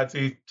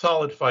Chikadze.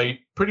 Solid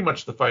fight. Pretty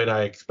much the fight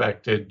I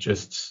expected.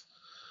 Just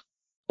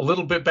a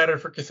little bit better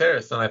for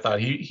Caceres than I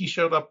thought. He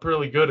showed up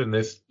really good in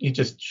this. He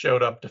just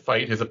showed up to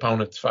fight his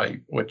opponent's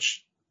fight,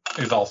 which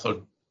is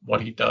also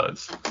what he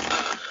does.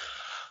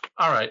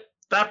 All right.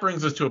 That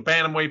brings us to a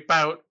bantamweight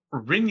bout.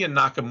 Rinya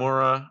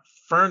Nakamura,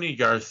 Fernie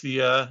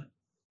Garcia,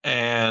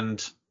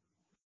 and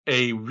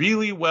a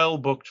really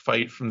well-booked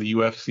fight from the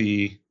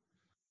UFC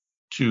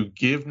to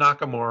give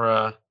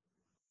Nakamura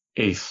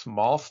a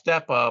small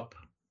step up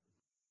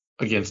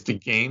against a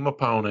game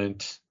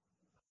opponent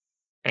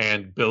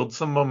and build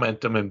some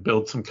momentum and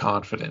build some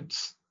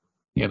confidence,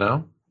 you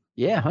know?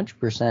 Yeah,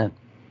 100%.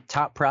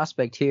 Top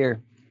prospect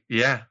here.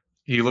 Yeah,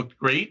 he looked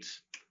great.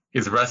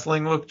 His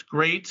wrestling looked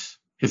great.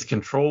 His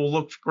control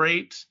looked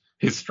great.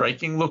 His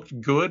striking looked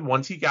good.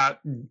 Once he got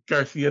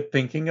Garcia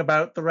thinking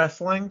about the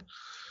wrestling,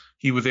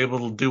 he was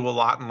able to do a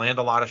lot and land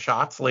a lot of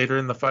shots later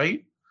in the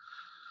fight.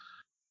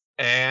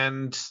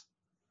 And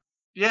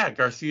yeah,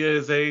 Garcia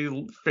is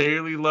a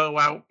fairly low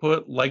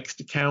output, likes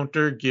to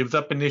counter, gives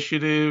up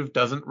initiative,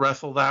 doesn't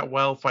wrestle that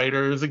well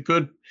fighter. It was a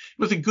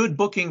good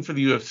booking for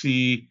the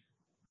UFC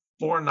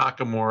for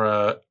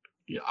Nakamura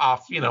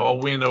off, a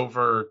win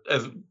over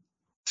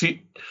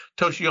Toshiomi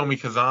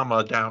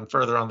Kazama down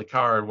further on the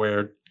card,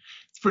 where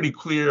it's pretty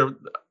clear.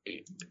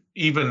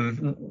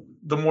 Even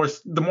the more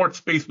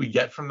space we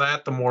get from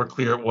that, the more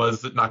clear it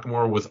was that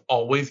Nakamura was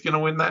always going to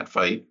win that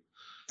fight.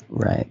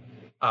 Right.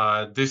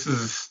 This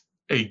is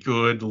a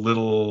good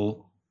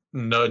little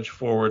nudge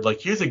forward.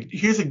 Like here's a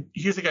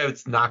guy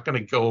that's not going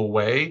to go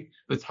away.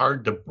 That's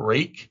hard to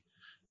break,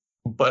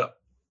 but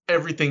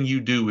everything you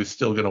do is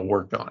still going to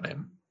work on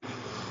him.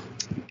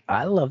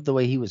 I love the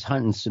way he was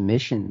hunting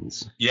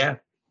submissions. Yeah.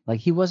 Like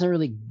he wasn't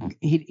really,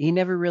 he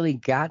never really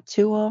got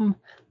to him.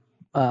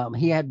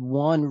 He had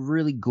one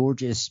really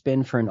gorgeous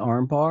spin for an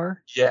armbar.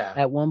 Yeah.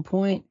 At one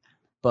point,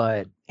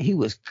 but he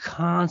was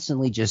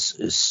constantly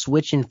just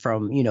switching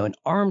from, an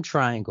arm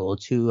triangle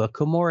to a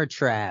Kimura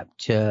trap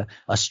to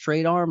a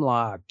straight arm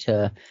lock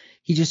to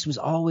he just was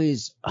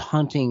always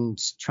hunting,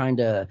 trying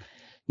to,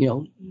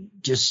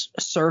 just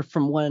surf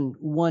from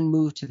one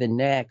move to the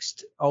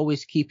next,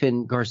 always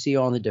keeping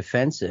Garcia on the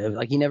defensive.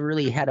 Like he never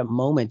really had a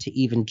moment to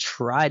even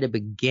try to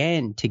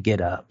begin to get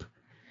up.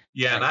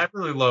 Yeah, and I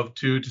really love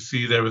too to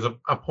see there was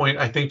a point.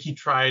 I think he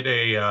tried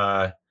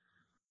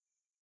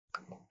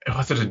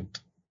was it a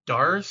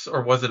Darce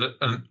or was it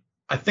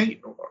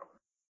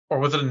or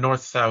was it a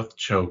north-south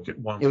choke at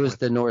one point? It was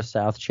the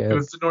north-south choke. It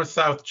was the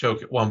north-south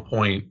choke at one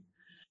point,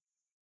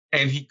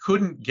 and he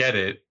couldn't get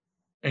it,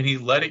 and he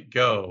let it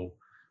go.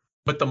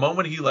 But the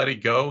moment he let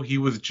it go, he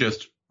was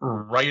just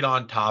right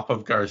on top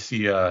of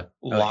Garcia,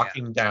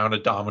 locking down a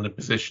dominant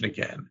position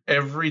again.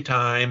 Every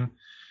time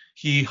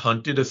he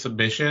hunted a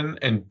submission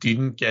and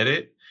didn't get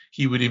it,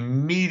 he would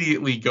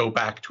immediately go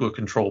back to a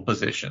control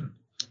position.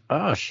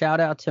 Oh,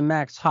 shout out to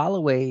Max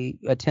Holloway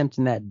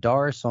attempting that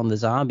Darce on the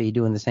zombie,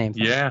 doing the same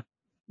thing.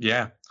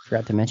 Yeah.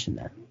 Forgot to mention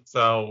that.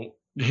 So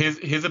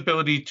his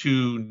ability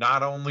to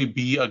not only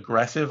be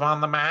aggressive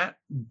on the mat,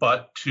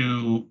 but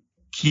to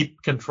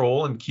keep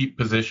control and keep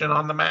position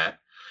on the mat,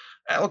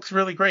 that looks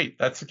really great.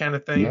 That's the kind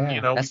of thing,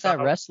 That's that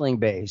wrestling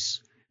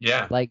base.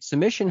 Yeah. Like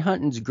submission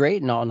hunting's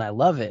great and all, and I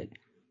love it.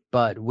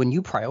 But when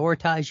you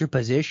prioritize your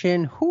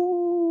position,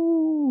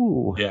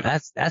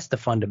 that's the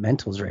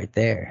fundamentals right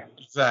there.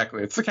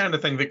 Exactly. It's the kind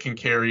of thing that can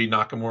carry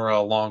Nakamura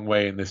a long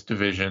way in this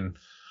division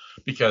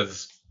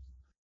because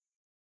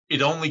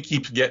it only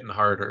keeps getting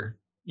harder,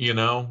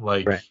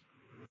 Right.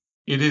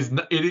 It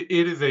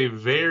is a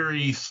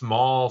very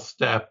small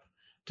step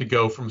to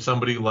go from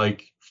somebody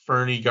like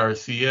Fernie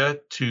Garcia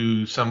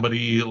to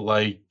somebody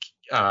like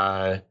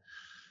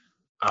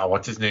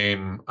what's his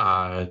name?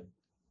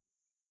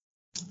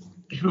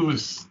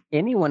 Who's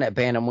anyone at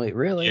bantamweight,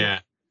 really? Yeah.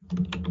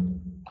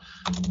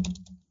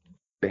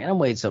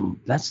 Bantamweight's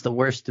that's the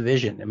worst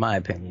division in my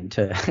opinion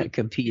to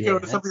compete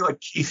in. Something like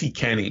Casey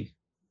Kenny,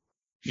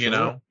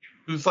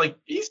 who's like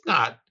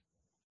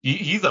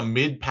he's a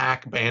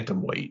mid-pack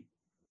bantamweight,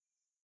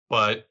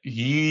 but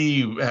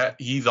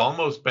he's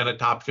almost been a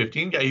top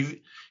 15 guy.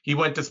 He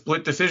went to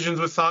split decisions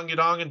with Song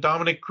Yadong and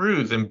Dominic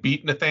Cruz and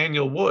beat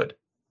Nathaniel Wood,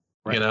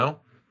 and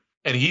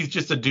he's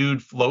just a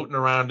dude floating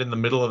around in the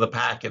middle of the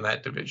pack in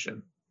that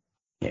division.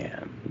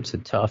 Yeah, it's a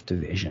tough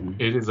division.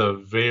 It is a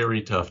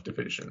very tough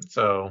division.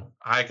 So,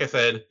 like I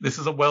said, this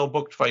is a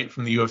well-booked fight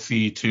from the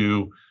UFC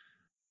to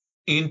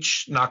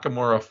inch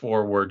Nakamura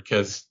forward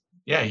because,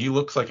 he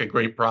looks like a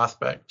great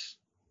prospect.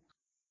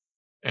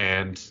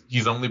 And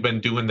he's only been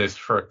doing this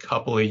for a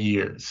couple of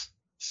years.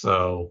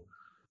 So,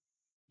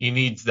 he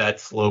needs that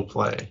slow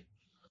play.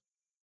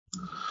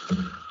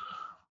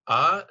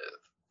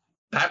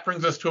 That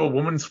brings us to a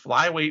women's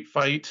flyweight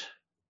fight.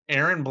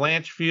 Erin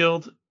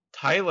Blanchfield,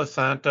 Tayla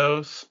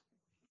Santos,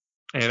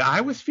 and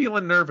I was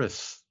feeling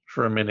nervous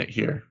for a minute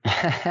here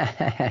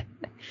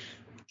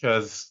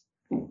because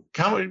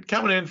coming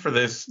in for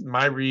this,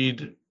 my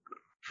read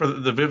for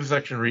the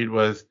vivisection read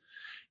was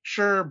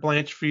sure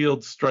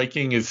Blanchfield's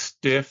striking is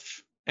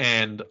stiff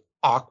and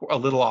a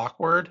little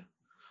awkward,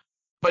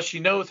 but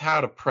she knows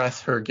how to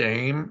press her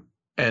game,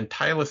 and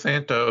Tayla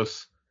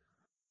Santos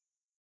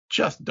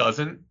just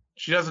doesn't.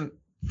 She doesn't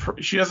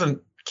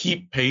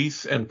keep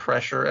pace and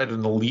pressure at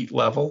an elite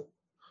level.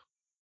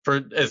 For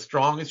as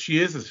strong as she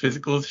is, as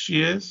physical as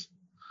she is.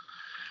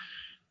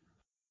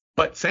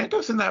 But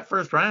Santos in that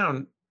first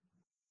round,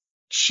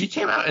 she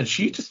came out and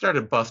she just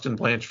started busting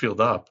Blanchfield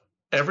up.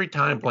 Every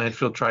time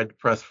Blanchfield tried to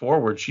press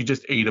forward, she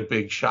just ate a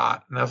big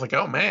shot. And I was like,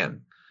 oh,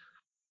 man,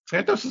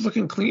 Santos is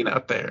looking clean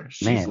out there.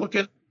 She's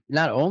looking.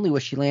 Not only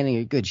was she landing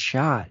a good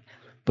shot,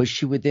 but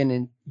she would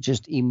then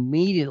just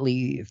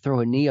immediately throw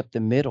a knee up the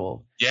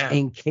middle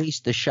in case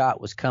the shot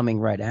was coming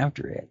right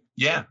after it.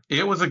 Yeah,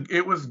 it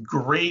was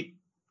great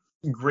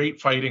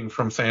fighting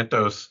from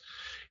Santos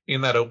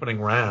in that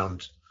opening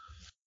round.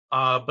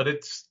 But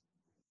it's,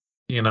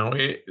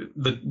 the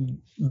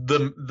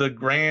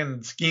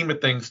grand scheme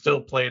of things still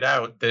played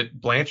out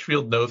that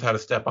Blanchfield knows how to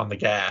step on the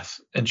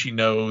gas, and she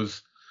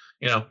knows,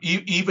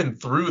 even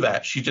through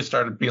that, she just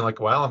started being like,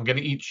 well, I'm going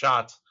to eat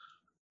shots.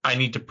 I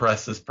need to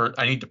press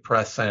I need to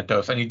press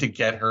Santos. I need to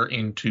get her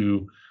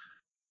into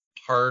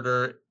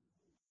harder,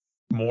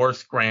 more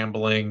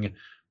scrambling,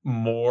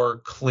 more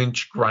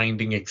clinch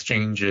grinding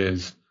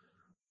exchanges,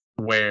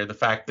 where the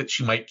fact that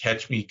she might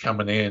catch me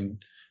coming in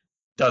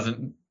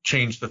doesn't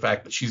change the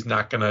fact that she's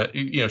not going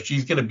to,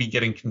 she's going to be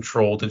getting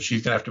controlled, and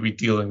she's going to have to be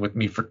dealing with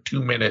me for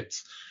 2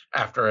 minutes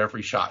after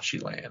every shot she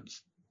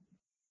lands.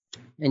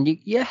 And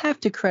you have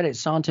to credit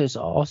Santos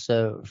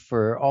also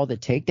for all the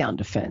takedown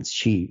defense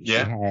she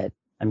had.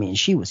 I mean,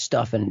 she was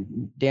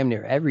stuffing damn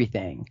near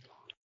everything,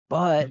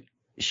 but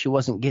she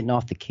wasn't getting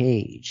off the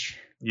cage.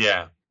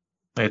 Yeah.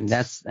 And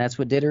that's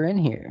what did her in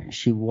here.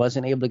 She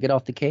wasn't able to get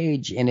off the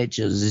cage, and it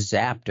just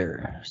zapped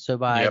her. So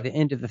by the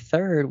end of the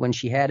third, when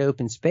she had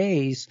open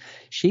space,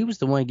 she was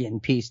the one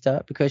getting pieced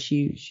up because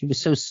she was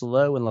so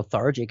slow and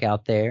lethargic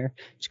out there.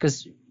 Just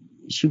because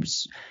she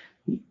was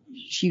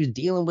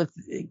dealing with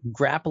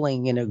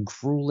grappling in a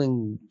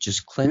grueling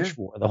just clinch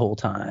war the whole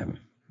time.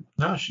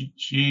 No,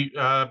 she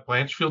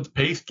Blanchfield's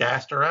pace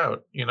gassed her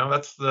out.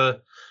 That's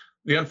the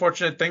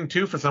unfortunate thing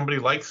too for somebody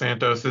like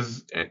Santos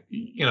is,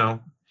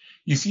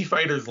 you see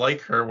fighters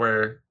like her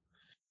where,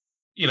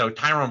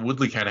 Tyron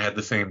Woodley kind of had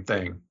the same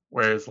thing.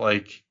 Whereas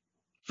like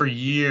for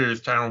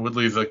years, Tyron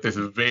Woodley is like this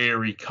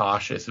very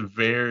cautious,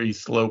 very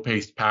slow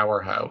paced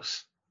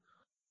powerhouse.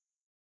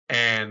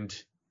 And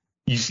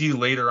you see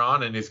later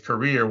on in his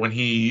career when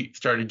he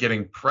started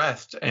getting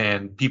pressed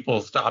and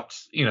people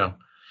stopped,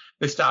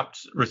 they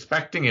stopped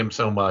respecting him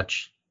so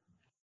much,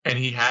 and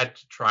he had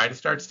to try to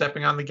start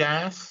stepping on the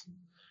gas,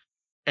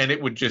 and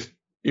it would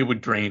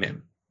drain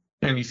him.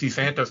 And you see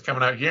Santos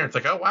coming out here, and it's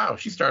like, oh wow,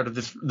 she started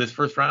this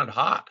first round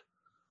hot.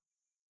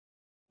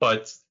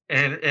 But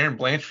Aaron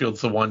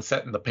Blanchfield's the one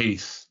setting the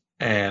pace,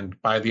 and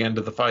by the end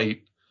of the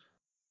fight,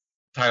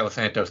 Tyler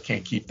Santos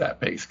can't keep that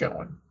pace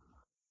going.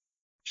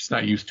 She's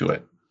not used to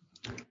it.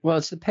 Well,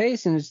 it's the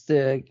pace and it's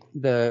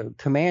the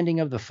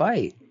commanding of the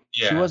fight.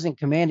 Yeah. She wasn't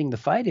commanding the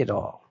fight at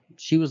all.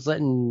 She was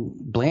letting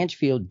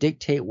Blanchfield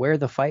dictate where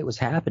the fight was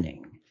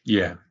happening.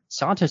 Yeah.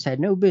 Santos had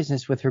no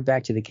business with her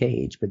back to the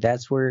cage, but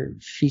that's where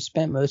she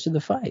spent most of the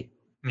fight.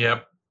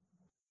 Yep.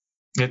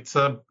 It's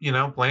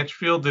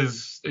Blanchfield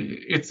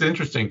it's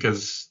interesting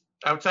because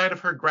outside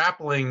of her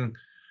grappling,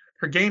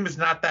 her game is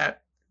not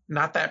that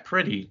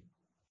pretty,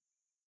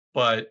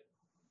 but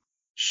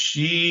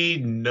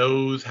she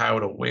knows how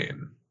to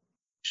win.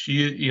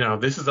 She,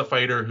 this is a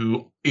fighter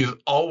who is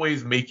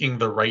always making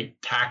the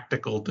right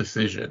tactical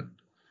decision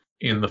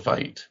in the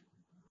fight,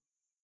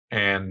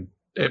 and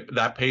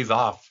that pays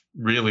off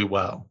really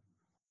well.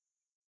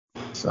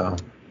 So,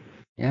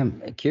 yeah,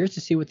 I'm curious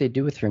to see what they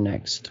do with her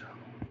next.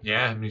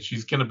 Yeah, I mean,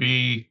 she's going to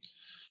be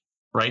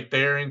right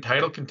there in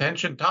title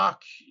contention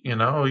talk. We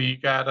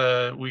got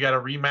a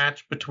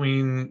rematch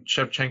between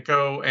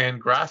Shevchenko and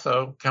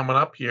Grasso coming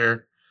up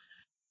here,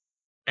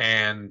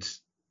 and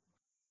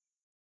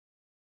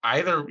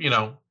either,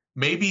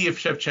 maybe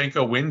if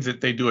Shevchenko wins it,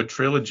 they do a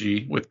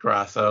trilogy with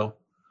Grasso.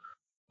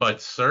 But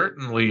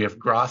certainly if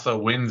Grasso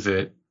wins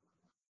it,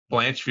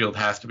 Blanchfield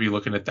has to be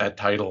looking at that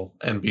title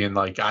and being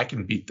like, I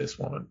can beat this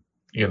woman,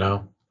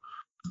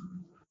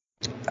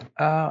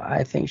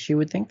 I think she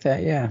would think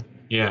that, yeah.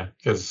 Yeah,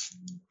 because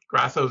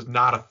Grasso's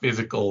not a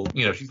physical,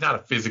 she's not a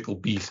physical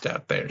beast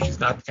out there.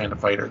 She's not the kind of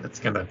fighter that's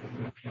going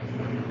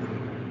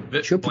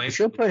to. She'll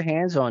put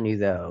hands on you,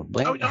 though.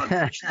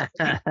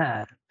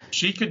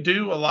 She could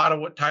do a lot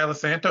of what Tyler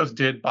Santos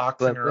did,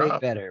 boxing her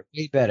up.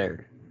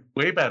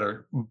 Way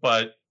better.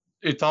 But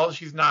it's all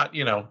she's not,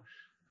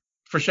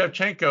 for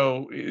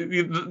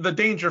Shevchenko, the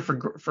danger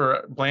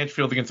for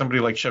Blanchfield against somebody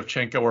like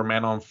Shevchenko or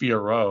Manon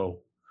Fiorot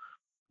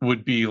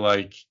would be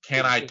like,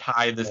 can I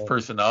tie this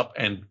person up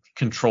and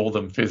control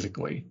them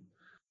physically?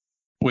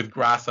 With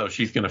Grasso, I'm sure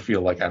she's going to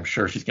feel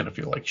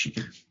like she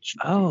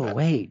can.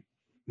 Wait.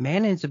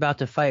 Manon's about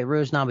to fight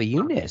Rose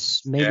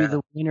Namajunas. Maybe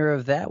the winner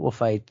of that will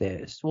fight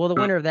this. Well, the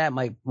winner of that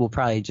will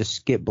probably just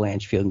skip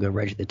Blanchfield and go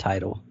right to the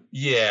title.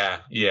 Yeah.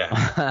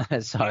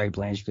 Sorry,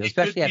 Blanchfield,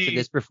 especially after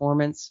this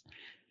performance.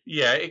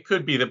 Yeah, it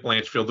could be that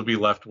Blanchfield will be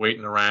left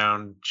waiting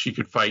around. She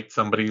could fight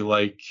somebody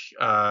like,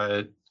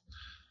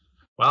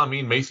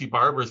 Macy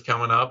Barber's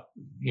coming up,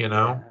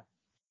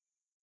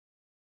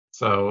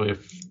 So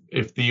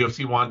if the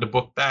UFC wanted to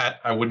book that,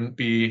 I wouldn't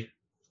be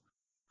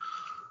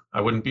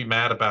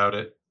mad about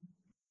it.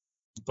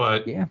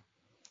 But yeah,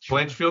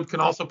 Blanchfield can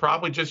also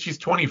probably she's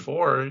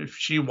 24. If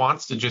she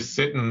wants to just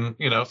sit and,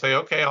 say,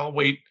 okay, I'll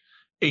wait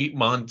 8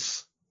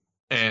 months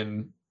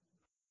and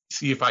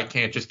see if I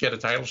can't just get a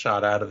title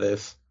shot out of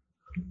this.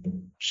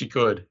 She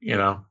could, you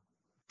know.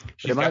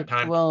 She's got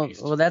time. Well,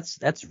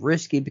 that's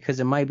risky because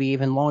it might be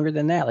even longer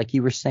than that. Like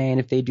you were saying,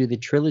 if they do the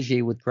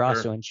trilogy with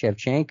Grasso and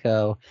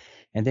Shevchenko,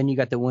 and then you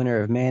got the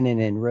winner of Manon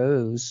and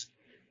Rose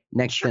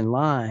next in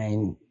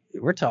line,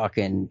 we're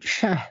talking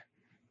 2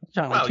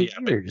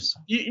 years.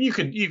 You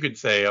could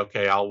say,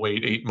 okay, I'll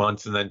wait 8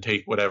 months and then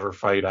take whatever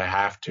fight I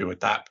have to at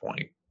that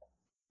point.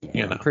 Yeah,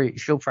 you know,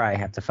 she'll probably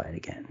have to fight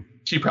again.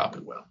 She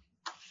probably will.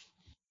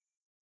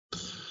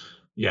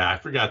 Yeah, I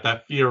forgot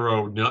that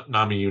Fiorot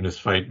Namajunas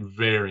fight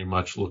very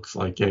much looks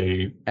like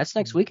That's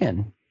next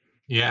weekend.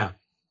 Yeah.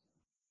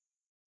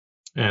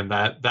 And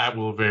that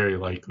will very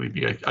likely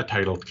be a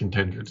title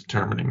contender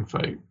determining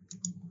fight.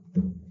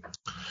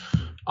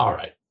 All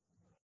right.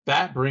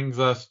 That brings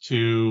us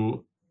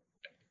to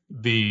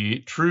the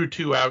true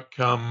 2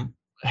 outcome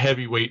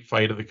heavyweight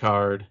fight of the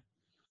card,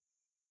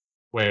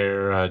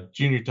 where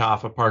Junior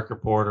Tafa, Parker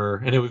Porter,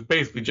 and it was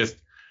basically just,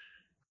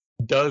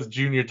 does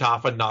Junior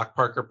Tafa knock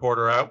Parker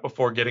Porter out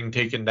before getting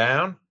taken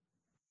down?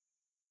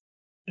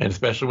 And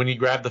especially when you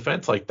grab the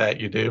fence like that,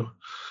 you do.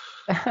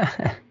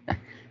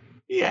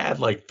 He had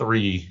like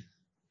 3.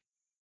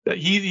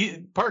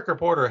 Parker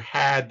Porter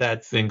had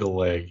that single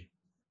leg.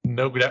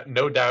 No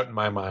doubt in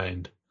my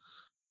mind.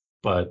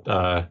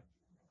 But,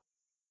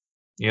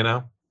 you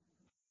know.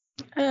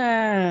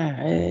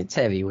 It's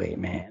heavyweight,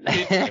 man.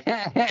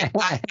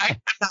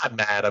 I'm not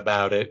mad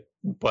about it,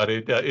 but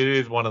it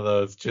is one of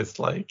those just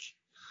like,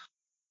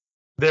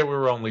 there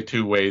were only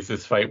 2 ways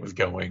this fight was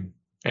going,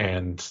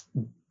 and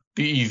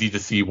the easy to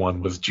see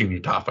one was Junior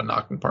Tafa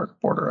knocking Parker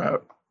Porter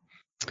out.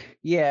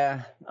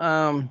 Yeah.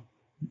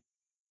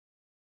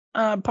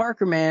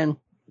 Parker, man,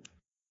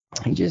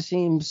 he just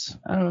seems,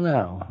 I don't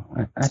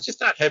know. It's just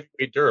not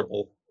heavyweight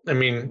durable. I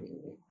mean,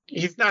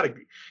 he's not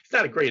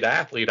a great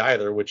athlete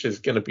either, which is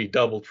going to be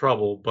double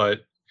trouble,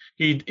 but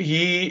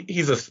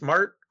he's a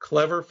smart,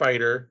 clever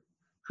fighter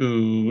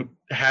who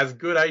has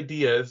good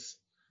ideas,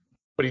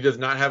 but he does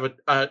not have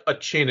a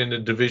chin in a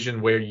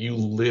division where you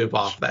live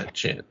off that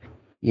chin.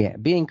 Yeah,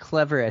 being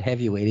clever at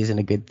heavyweight isn't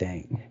a good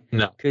thing.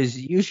 No. Because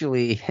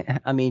usually,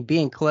 I mean,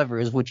 being clever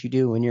is what you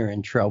do when you're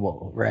in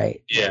trouble,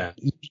 right? Yeah.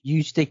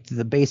 You stick to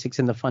the basics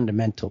and the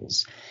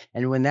fundamentals.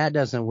 And when that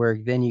doesn't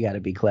work, then you got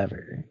to be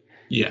clever.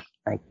 Yeah.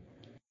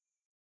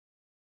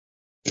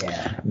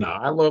 Yeah. No,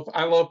 I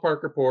love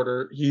Parker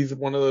Porter. He's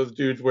one of those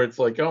dudes where it's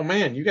like, oh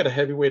man, you got a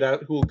heavyweight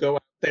out who will go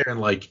out there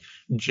and like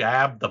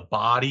jab the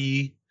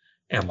body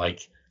and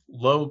like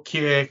low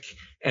kick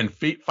and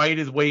fight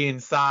his way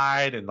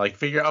inside and like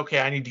figure, okay,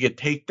 I need to get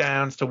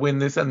takedowns to win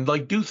this, and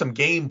like do some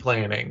game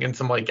planning and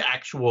some like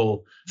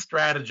actual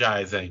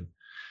strategizing.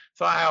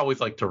 So I always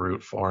like to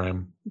root for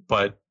him,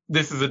 but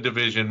this is a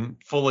division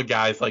full of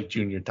guys like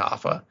Junior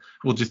Tafa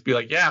who will just be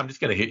like, yeah, I'm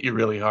just going to hit you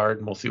really hard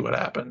and we'll see what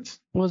happens.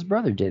 Well, his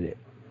brother did it.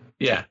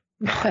 Yeah.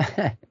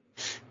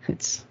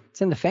 It's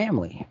in the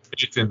family.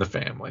 It's in the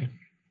family.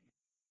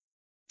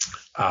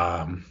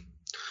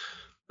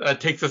 That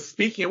takes us,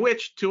 speaking of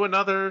which, to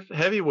another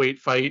heavyweight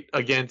fight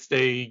against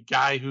a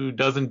guy who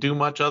doesn't do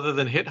much other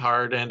than hit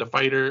hard, and a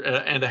fighter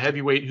and a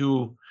heavyweight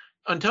who,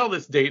 until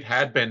this date,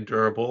 had been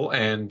durable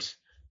and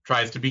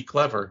tries to be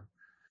clever.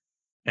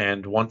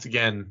 And once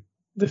again,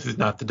 this is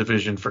not the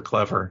division for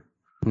clever.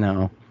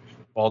 No.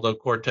 Waldo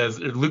Cortez,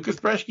 Lucas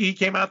Brzeski, he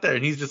came out there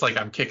and he's just like,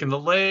 I'm kicking the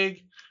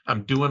leg,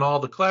 I'm doing all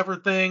the clever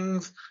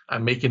things,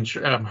 I'm making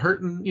sure I'm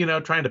hurting,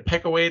 trying to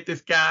peck away at this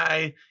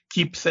guy,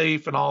 keep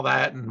safe and all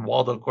that. And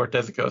Waldo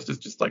Cortez Acosta is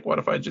just like, what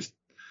if I just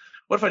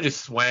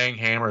swang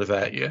hammers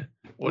at you?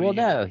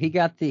 He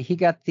got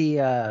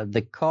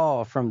the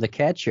call from the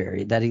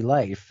catcher that he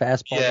liked,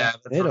 fastball down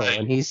the middle, right.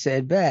 And he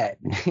said bet.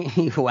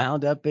 He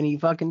wound up and he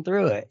fucking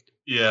threw it.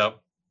 Yeah.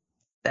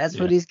 That's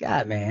what he's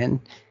got,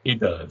 man. He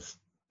does.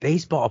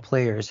 Baseball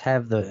players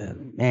have they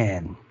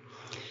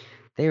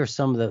are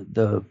some of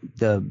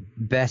the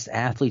best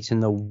athletes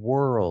in the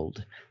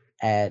world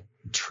at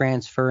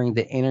transferring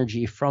the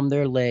energy from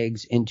their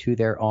legs into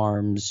their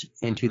arms,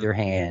 into their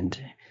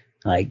hand,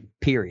 like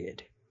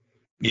period.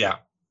 Yeah.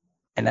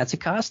 And that's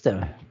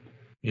Acosta.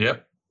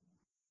 Yep.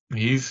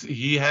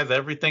 He has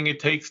everything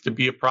it takes to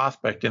be a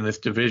prospect in this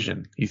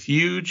division. He's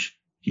huge,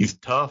 he's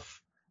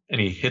tough,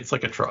 and he hits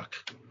like a truck.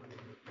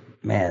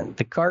 Man,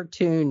 the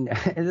cartoon,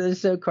 it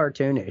was so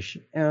cartoonish.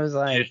 And I was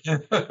like,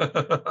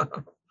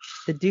 the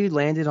dude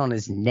landed on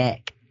his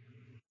neck.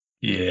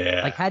 Yeah.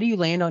 Like, how do you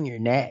land on your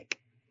neck?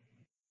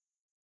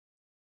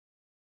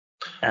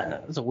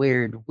 It was a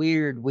weird,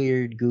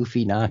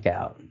 goofy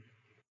knockout.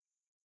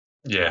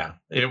 Yeah,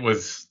 that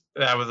was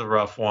a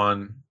rough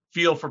one.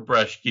 Feel for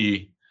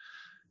Brzeski.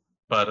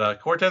 But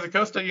Cortez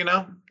Acosta,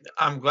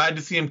 I'm glad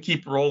to see him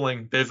keep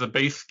rolling. There's a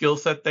base skill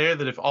set there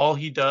that if all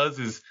he does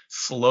is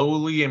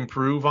slowly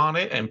improve on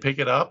it and pick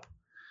it up,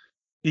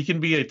 he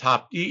can be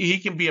he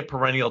can be a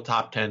perennial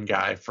top 10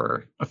 guy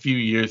for a few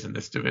years in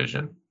this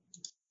division.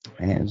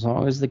 And as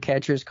long as the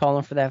catcher's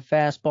calling for that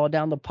fastball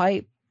down the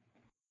pipe,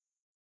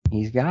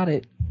 he's got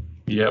it.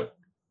 Yep.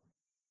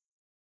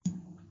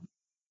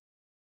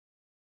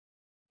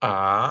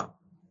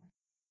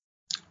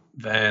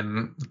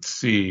 Then let's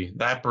see.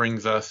 That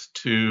brings us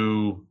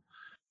to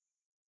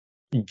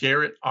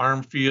Garrett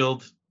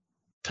Armfield,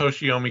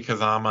 Toshiomi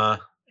Kazama,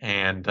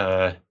 and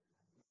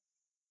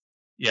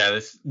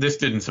this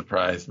didn't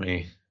surprise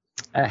me.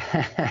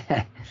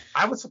 I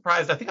was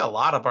surprised. I think a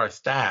lot of our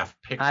staff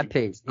picked. I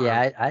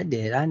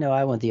did. I know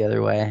I went the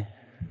other way.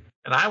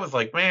 And I was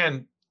like,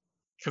 man,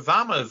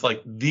 Kazama is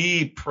like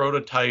the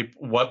prototype,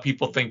 what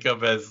people think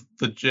of as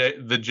the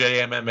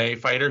JMMA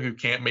fighter who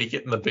can't make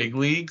it in the big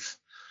leagues.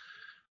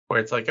 Where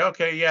it's like,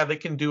 okay, yeah, they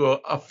can do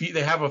a few.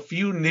 They have a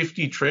few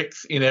nifty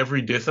tricks in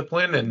every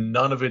discipline, and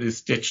none of it is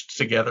stitched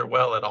together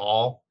well at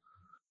all.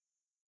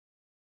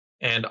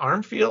 And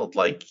Armfield,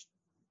 like,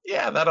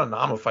 yeah, that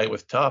Onama fight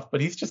was tough,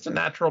 but he's just a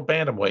natural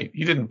bantamweight.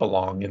 He didn't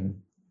belong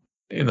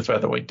in the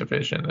featherweight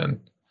division,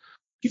 and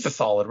he's a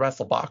solid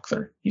wrestle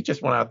boxer. He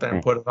just went out there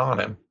and put it on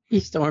him.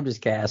 He stormed his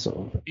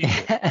castle.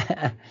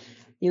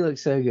 He looked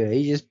so good.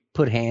 He just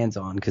put hands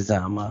on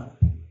Kazama.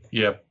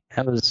 Yep.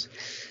 That was,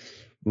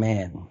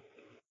 man,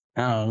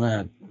 I don't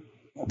know.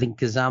 I think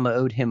Kazama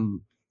owed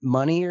him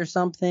money or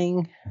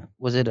something.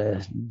 Was it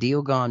a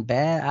deal gone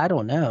bad? I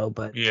don't know,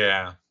 but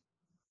yeah.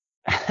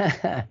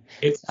 I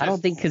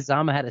don't think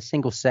Kazama had a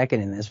single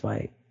second in this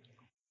fight.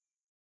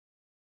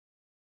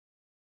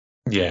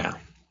 Yeah.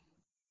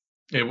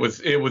 It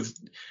was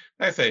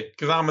like I say,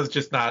 Kazama's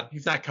just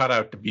he's not cut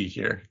out to be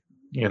here.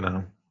 You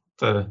know,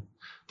 the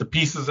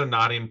pieces are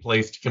not in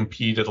place to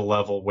compete at a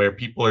level where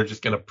people are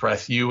just going to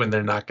press you, and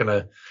they're not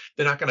going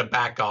to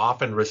back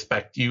off and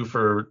respect you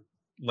for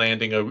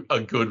landing a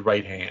good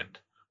right hand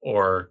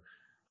or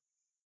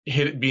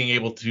being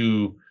able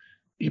to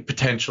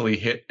potentially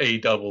hit a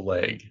double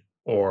leg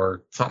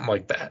or something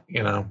like that,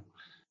 you know.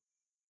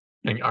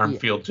 And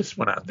Armfield just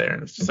went out there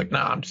and it's just like,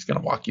 nah, I'm just going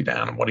to walk you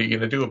down. And what are you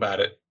going to do about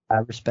it? I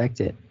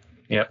respect it.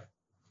 Yep.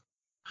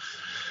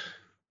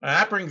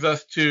 That brings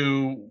us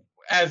to,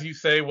 as you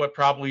say, what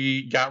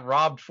probably got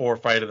robbed for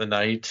fight of the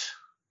night.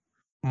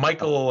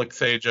 Michael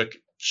Alexejczyk,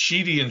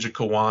 Chidi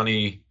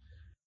Njokuani.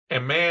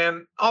 And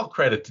man, all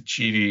credit to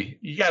Chidi.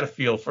 You got to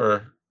feel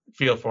for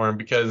him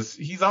because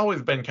he's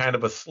always been kind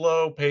of a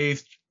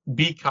slow-paced,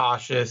 be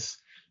cautious,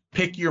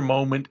 pick your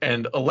moment,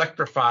 and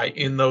electrify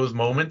in those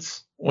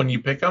moments when you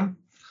pick them.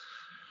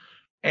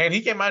 And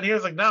he came out here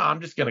and was like, no, I'm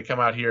just going to come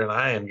out here and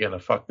I am going to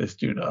fuck this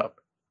dude up.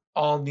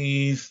 All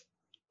knees,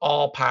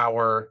 all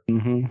power,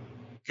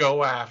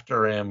 go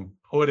after him,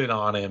 put it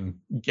on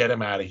him, get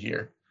him out of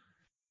here.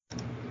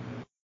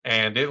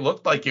 And it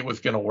looked like it was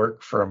going to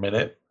work for a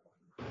minute.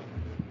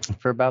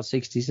 For about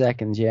 60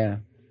 seconds, yeah.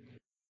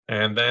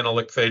 And then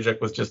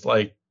Alexejczyk was just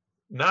like,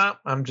 nah,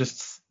 I'm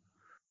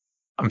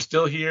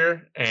still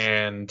here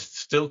and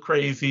still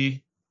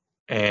crazy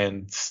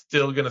and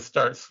still going to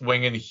start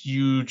swinging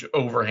huge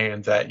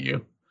overhands at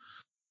you.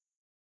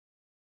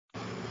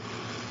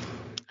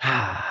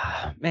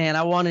 Man,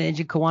 I wanted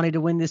Njokuani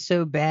to win this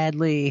so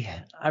badly.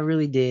 I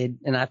really did.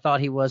 And I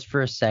thought he was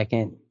for a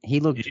second. He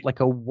looked like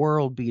a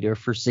world beater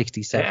for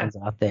 60 seconds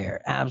out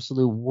there.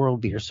 Absolute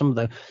world beater. Some of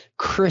the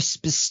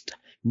crispest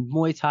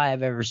Muay Thai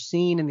I've ever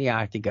seen in the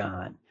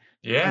octagon.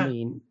 Yeah. I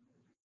mean,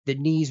 the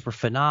knees were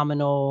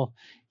phenomenal.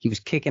 He was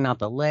kicking out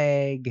the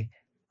leg.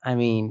 I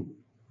mean,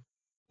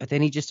 but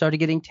then he just started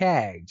getting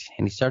tagged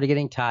and he started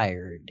getting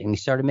tired and he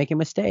started making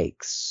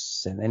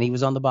mistakes. And then he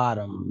was on the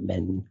bottom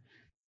and,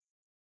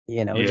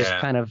 you know, just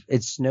kind of,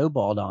 it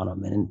snowballed on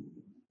him. And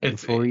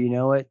before you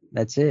know it,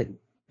 that's it.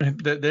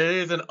 There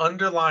is an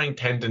underlying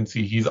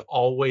tendency he's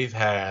always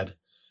had.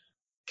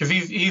 Because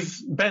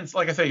he's been,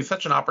 like I say, he's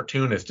such an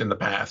opportunist in the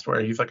past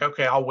where he's like,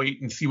 okay, I'll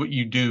wait and see what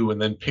you do and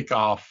then pick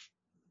off.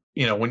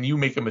 You know, when you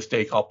make a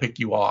mistake, I'll pick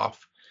you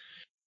off.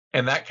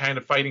 And that kind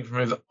of fighting from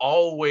him has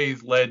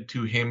always led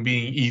to him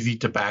being easy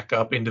to back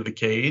up into the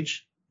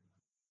cage.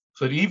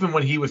 So that even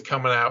when he was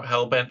coming out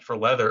hell-bent for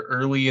leather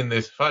early in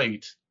this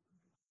fight,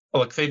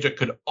 Alexejczyk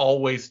could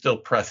always still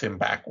press him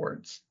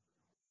backwards.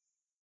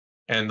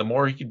 And the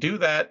more he could do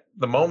that,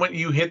 the moment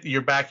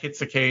your back hits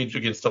the cage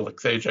against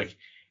Alexejczyk,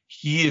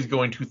 he is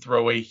going to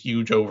throw a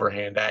huge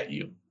overhand at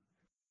you.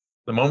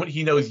 The moment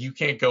he knows you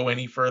can't go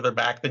any further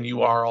back than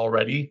you are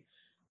already,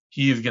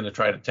 he is going to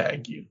try to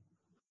tag you.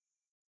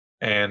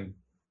 And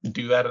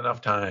do that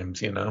enough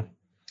times, you know?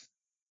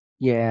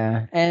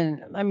 Yeah.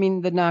 And, I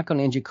mean, the knock on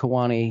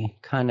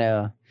Njokuani kind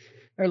of,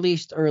 or at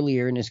least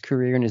earlier in his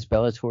career, in his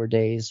Bellator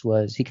days,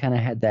 was he kind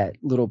of had that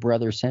little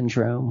brother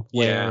syndrome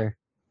where,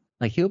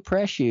 like, he'll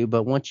press you,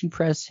 but once you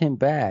press him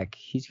back,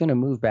 he's going to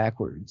move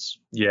backwards.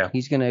 Yeah.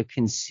 He's going to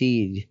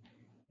concede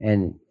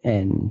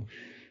and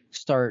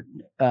start,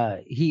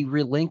 he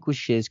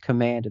relinquishes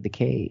command of the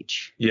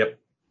cage. Yep.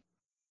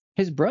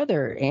 His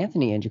brother,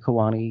 Anthony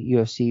Njokuani,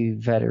 UFC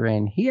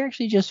veteran, he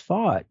actually just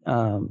fought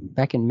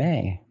back in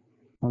May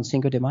on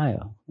Cinco de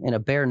Mayo in a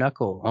bare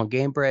knuckle, on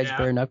Game Bread's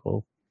bare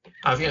knuckle.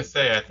 I was going to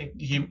say, I think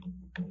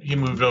he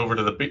moved over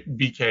to the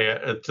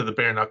BK, to the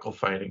bare knuckle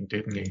fighting,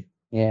 didn't he?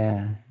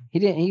 Yeah. He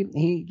didn't.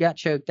 He got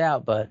choked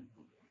out, but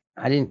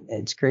I didn't.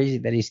 It's crazy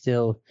that he's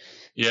still.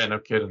 Yeah, no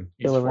kidding.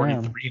 He's still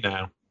 43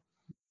 now.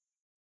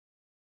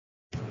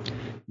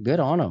 Good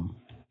on him.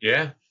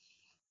 Yeah.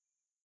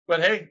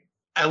 But hey,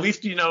 at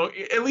least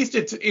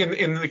it's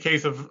in the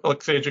case of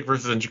Alexejek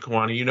versus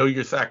Njokuani,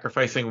 you're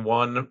sacrificing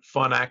one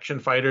fun action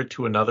fighter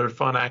to another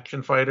fun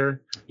action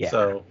fighter. Yeah.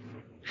 So,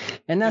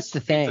 and that's the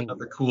thing.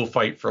 Another cool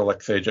fight for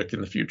Alexejek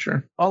in the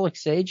future.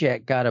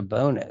 Alexejek got a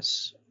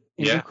bonus.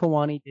 Yeah.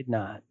 Njokuani did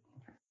not.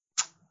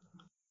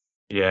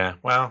 Yeah,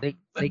 well,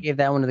 they gave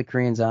that one to the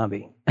Korean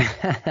Zombie.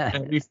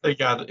 At least he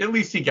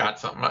got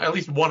something. At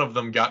least one of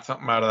them got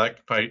something out of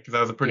that fight, because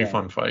that was a pretty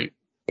fun fight.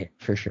 Yeah,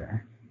 for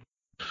sure.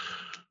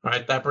 All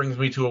right, that brings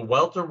me to a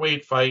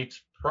welterweight fight.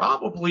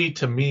 Probably,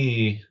 to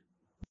me,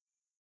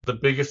 the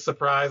biggest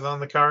surprise on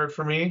the card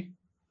for me.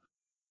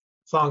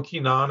 Song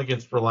Kenan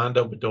against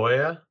Rolando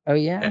Bedoya. Oh,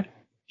 yeah?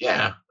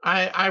 Yeah,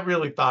 I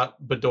really thought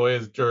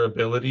Bedoya's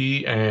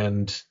durability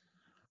and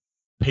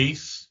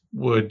pace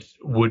would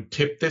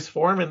tip this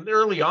for him, and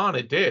early on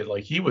it did.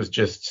 Like, he was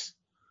just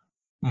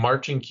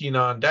marching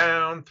Kenan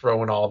down,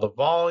 throwing all the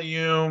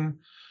volume,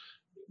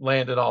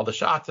 landed all the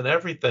shots and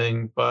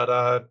everything,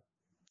 but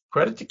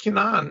credit to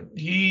Kenan.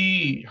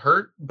 He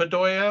hurt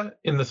Bedoya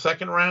in the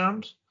second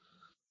round,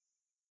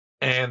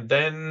 and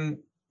then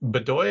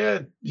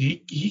Bedoya,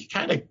 he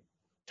kind of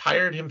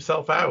tired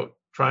himself out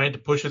trying to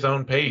push his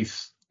own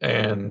pace.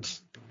 And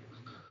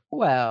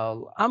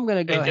well, I'm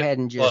going to go ahead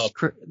and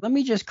let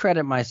me just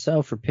credit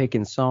myself for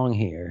picking Song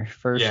here,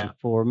 first and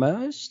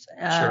foremost.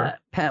 Sure.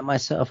 Pat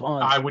myself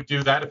on. I would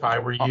do that if I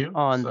were you.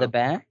 On the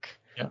back.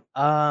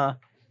 Yeah.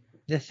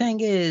 The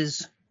thing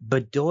is,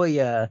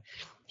 Bedoya,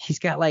 he's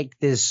got like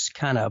this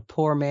kind of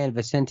poor man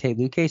Vicente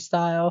Luque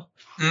style.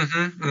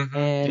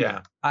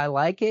 And I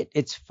like it.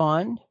 It's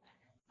fun.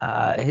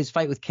 His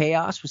fight with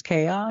Chaos was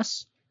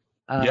chaos.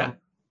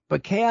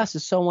 But Chaos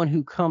is someone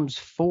who comes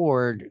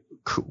forward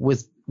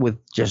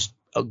with just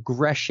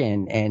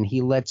aggression, and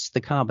he lets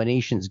the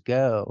combinations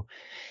go.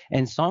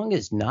 And Song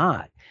is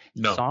not.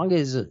 No. Song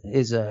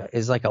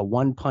is like a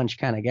one punch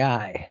kind of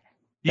guy.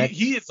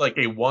 He is like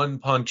a one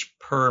punch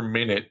per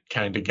minute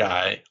kind of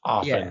guy.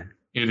 Often. Yeah.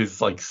 It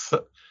is like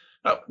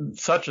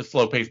such a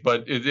slow pace,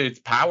 but it's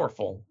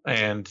powerful.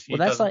 And he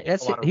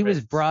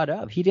was brought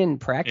up. He didn't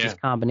practice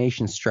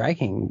combination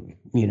striking,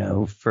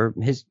 for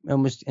his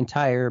almost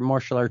entire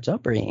martial arts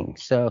upbringing.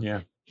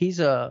 So he's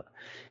a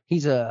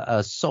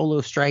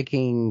solo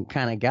striking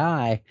kind of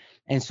guy.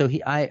 And so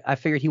I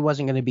figured he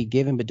wasn't going to be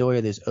giving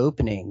Bedoya those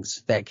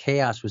openings that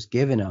Chaos was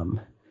giving him.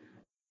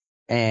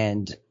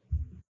 And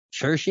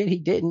sure shit, he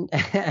didn't.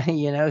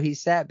 He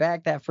sat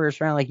back that first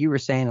round, like you were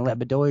saying, and let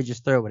Bedoya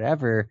just throw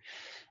whatever.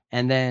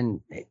 And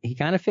then he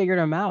kind of figured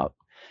him out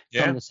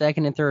from the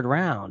second and third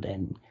round,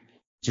 and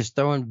just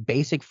throwing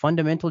basic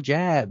fundamental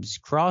jabs,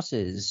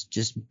 crosses,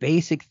 just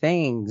basic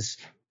things.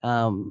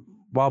 While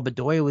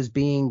Bedoya was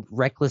being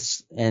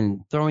reckless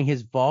and throwing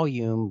his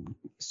volume,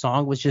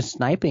 Song was just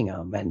sniping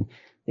him. And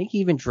I think he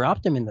even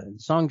dropped him in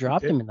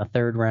the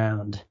third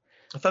round.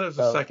 I thought it was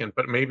the second,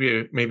 but maybe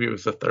it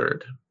was the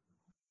third.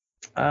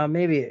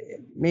 Maybe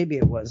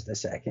it was the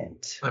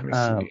second. Let me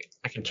see.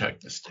 I can check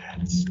the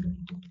stats.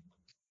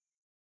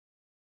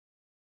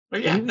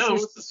 But yeah,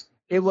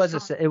 it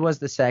was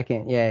the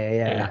second.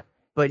 Yeah.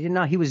 But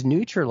he was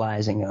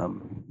neutralizing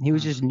him. He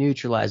was just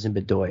neutralizing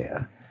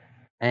Bedoya,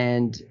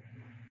 and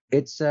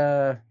it's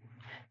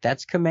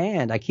that's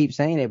command. I keep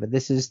saying it, but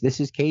this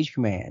is cage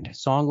command.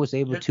 Song was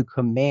able to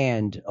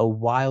command a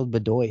wild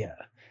Bedoya,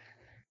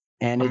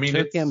 and it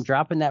took him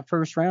dropping that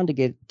first round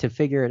to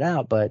figure it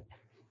out, but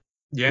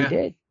he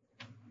did.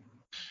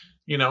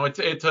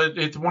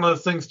 It's one of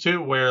those things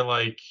too where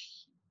like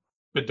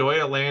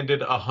Bedoya landed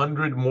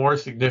 100 more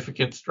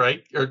significant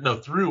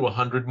threw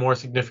 100 more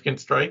significant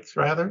strikes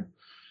rather,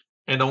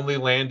 and only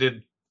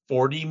landed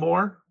 40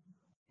 more.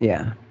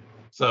 Yeah.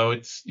 So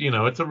it's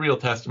a real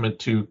testament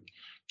to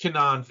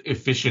Kenan's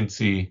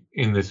efficiency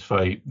in this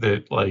fight,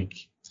 that like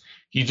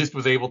he just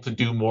was able to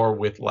do more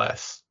with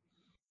less.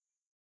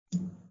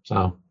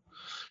 So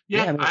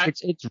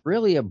it's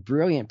really a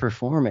brilliant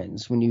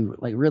performance when you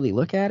like really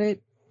look at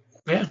it.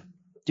 Yeah.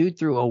 Dude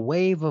threw a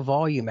wave of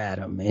volume at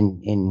him,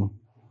 and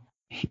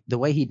the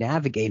way he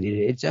navigated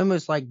it, it's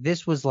almost like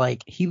this was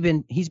like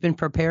he's been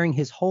preparing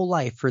his whole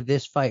life for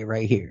this fight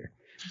right here.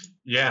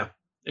 Yeah,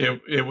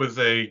 it was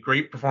a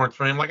great performance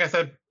for him. Like I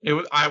said,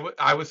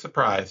 I was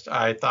surprised.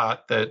 I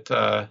thought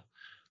that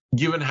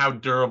given how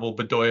durable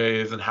Bedoya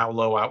is and how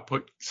low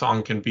output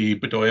Song can be,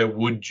 Bedoya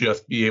would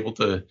just be able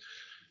to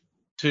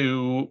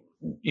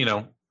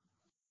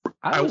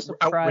I was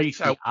surprised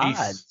the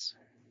odds.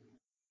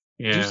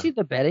 Yeah. Did you see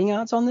the betting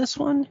odds on this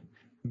one?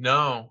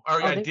 No.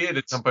 I did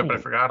at some point, but I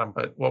forgot them.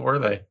 But what were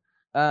they?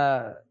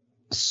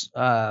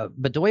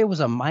 Bedoya was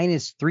a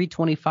minus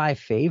 325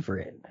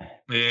 favorite.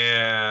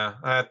 Yeah,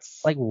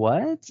 that's like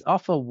what?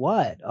 Off of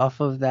what? Off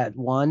of that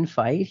one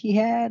fight he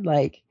had?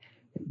 Like,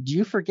 do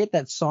you forget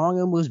that Song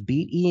almost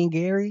beat Ian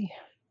Gary?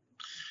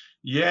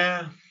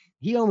 Yeah.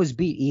 He almost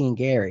beat Ian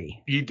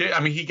Gary. He did. I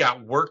mean, he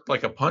got worked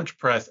like a punch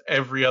press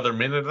every other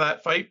minute of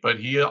that fight, but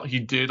he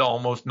did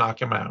almost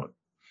knock him out.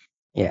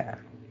 Yeah.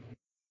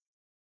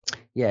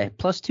 Yeah,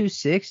 plus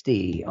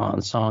 260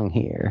 on Song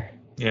here.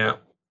 Yeah.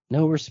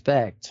 No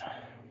respect.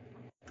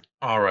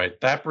 All right,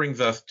 that brings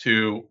us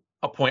to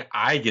a point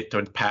I get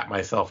to pat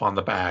myself on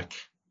the back.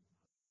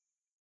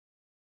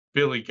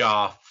 Billy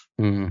Goff,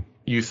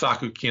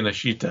 Yusaku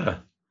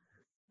Kinoshita.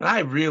 And I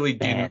really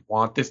didn't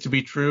want this to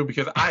be true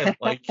because I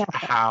like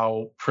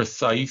how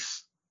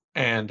precise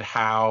and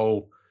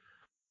how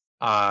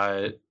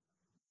what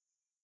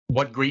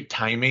great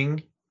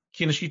timing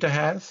Kinoshita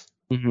has.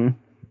 Mm-hmm.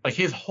 Like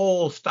his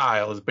whole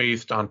style is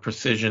based on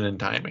precision and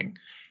timing.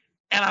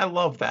 And I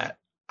love that.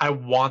 I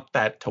want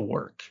that to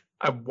work.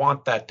 I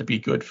want that to be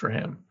good for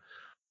him.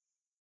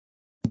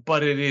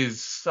 But it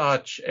is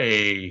such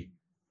it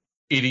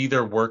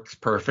either works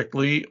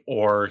perfectly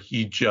or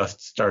he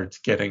just starts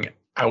getting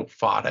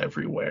outfought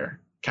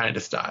everywhere kind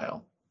of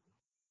style.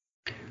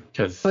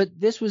 But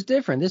this was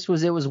different. It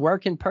was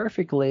working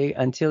perfectly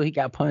until he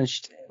got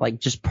punched, like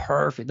just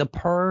perfect, the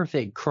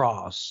perfect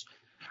cross.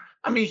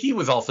 I mean, he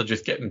was also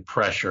just getting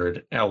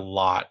pressured a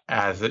lot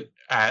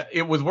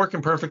it was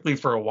working perfectly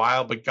for a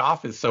while, but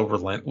Goff is so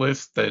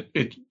relentless that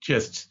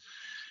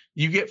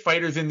you get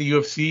fighters in the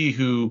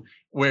UFC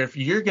where if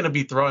you're going to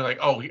be throwing like,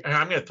 oh,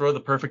 I'm going to throw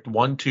the perfect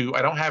 1-2,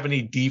 I don't have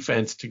any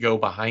defense to go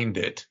behind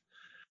it.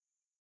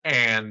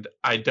 And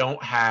I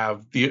don't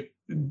have the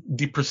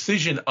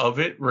precision of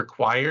it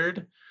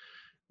required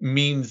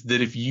means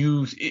that if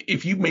you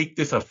make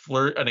this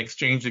an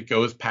exchange that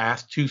goes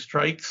past 2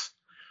 strikes,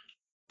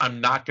 I'm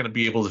not going to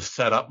be able to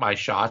set up my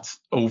shots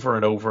over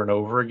and over and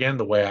over again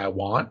the way I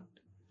want.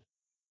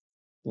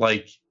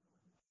 Like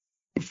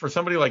for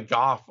somebody like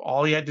Goff,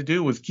 all he had to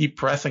do was keep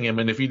pressing him,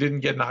 and if he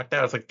didn't get knocked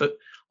out, it's like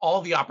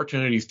all the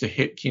opportunities to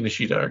hit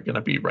Kinoshita are going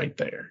to be right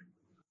there.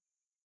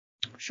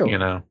 Sure. You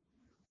know,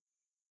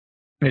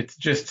 it's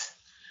just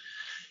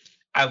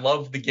I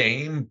love the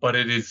game, but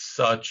it is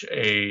such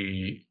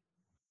a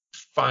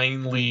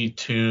finely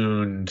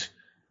tuned,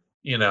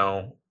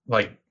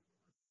 like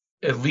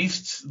at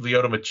least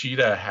Lyoto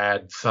Machida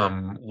had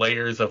some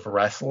layers of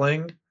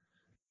wrestling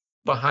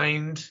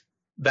behind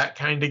that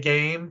kind of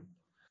game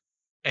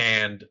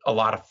and a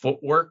lot of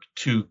footwork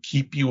to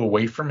keep you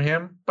away from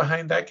him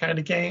behind that kind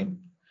of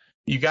game.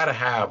 You got to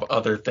have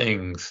other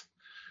things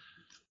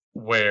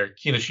where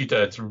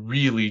Kinoshita, it's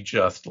really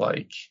just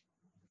like,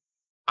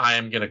 I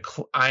am going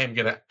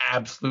to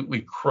absolutely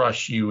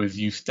crush you as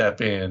you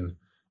step in,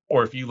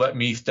 or if you let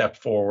me step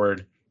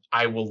forward,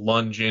 I will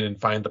lunge in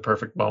and find the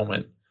perfect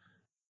moment.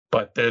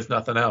 But there's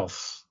nothing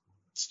else.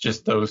 It's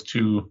just those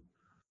two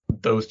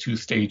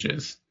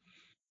stages.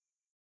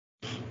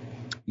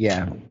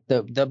 Yeah,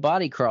 the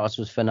body cross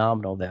was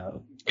phenomenal,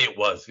 though. It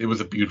was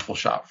a beautiful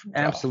shot from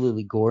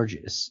absolutely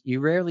gorgeous.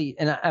 You rarely,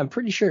 and I'm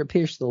pretty sure it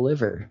pierced the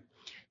liver.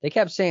 They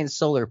kept saying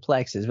solar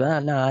plexus, but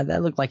no,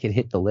 that looked like it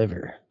hit the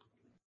liver.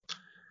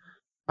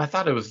 I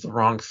thought it was the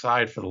wrong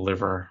side for the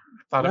liver.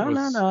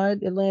 No,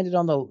 it landed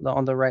on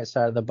the right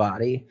side of the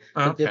body.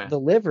 Okay. But the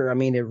liver, I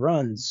mean,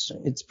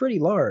 it's pretty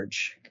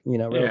large,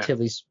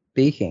 relatively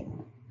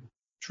speaking.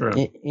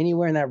 True.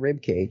 Anywhere in that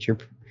rib cage, or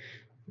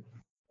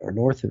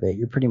north of it,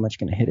 you're pretty much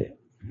going to hit it.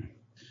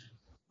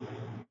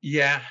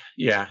 Yeah.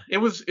 It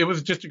was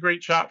just a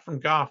great shot from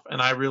Goff,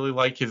 and I really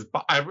like his.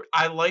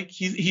 I like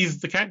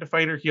he's the kind of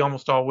fighter. He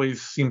almost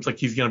always seems like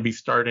he's going to be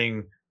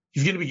starting.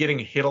 He's going to be getting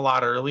hit a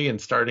lot early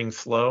and starting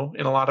slow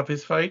in a lot of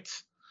his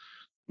fights.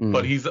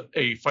 But he's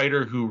a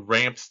fighter who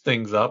ramps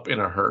things up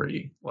in a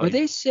hurry. Were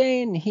they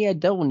saying he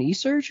had double knee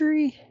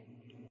surgery?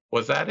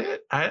 Was that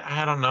it?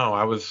 I don't know.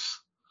 I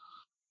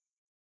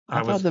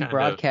thought the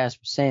broadcast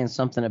was saying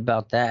something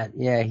about that.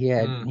 Yeah, he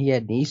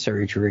had knee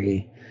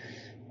surgery.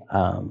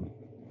 Yeah,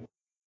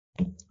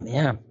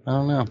 I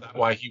don't know. That's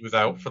why he was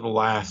out for the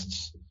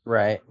last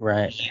right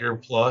year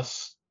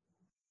plus.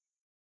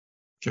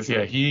 Because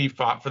he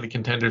fought for the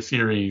Contender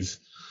Series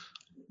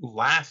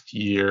last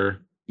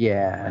year.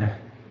 Yeah.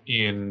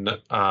 In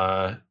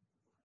I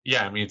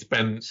mean it's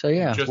been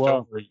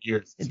over a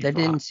year since that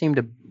didn't seem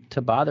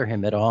to bother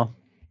him at all.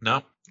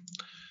 No.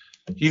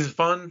 He's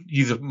a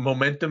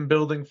momentum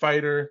building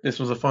fighter. This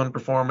was a fun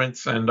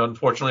performance, and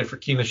unfortunately for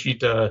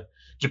Kinoshita,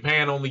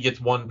 Japan only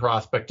gets one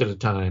prospect at a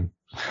time.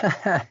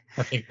 I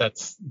think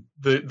that's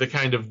the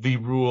kind of the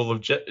rule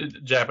of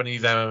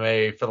Japanese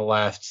MMA for the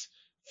last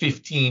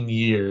 15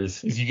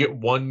 years is you get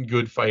one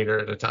good fighter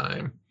at a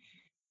time.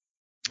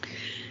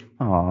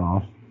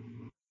 Oh.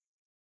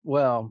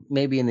 Well,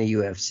 maybe in the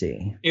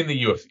UFC. In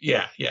the UFC,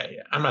 yeah.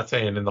 I'm not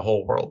saying in the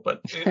whole world,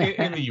 but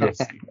in the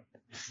UFC.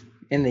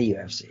 In the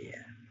UFC,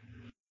 yeah.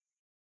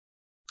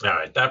 All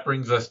right, that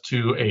brings us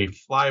to a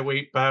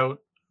flyweight bout,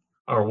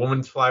 or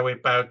women's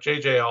flyweight bout.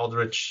 JJ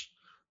Aldrich,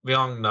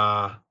 Liang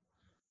Na,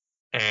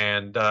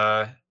 and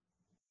going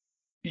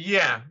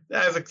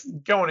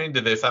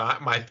into this,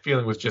 my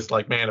feeling was just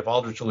like, man, if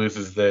Aldrich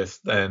loses this,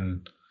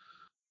 then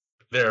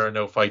there are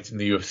no fights in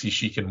the UFC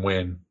she can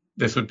win.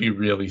 This would be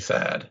really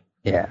sad.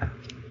 Yeah.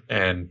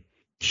 And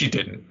she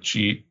didn't.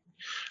 She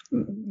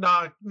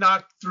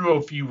knocked through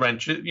a few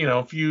wrenches,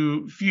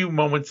 a few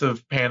moments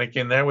of panic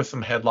in there with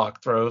some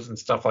headlock throws and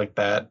stuff like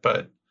that.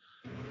 But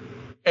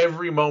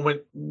every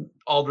moment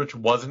Aldrich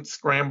wasn't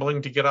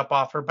scrambling to get up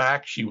off her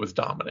back, she was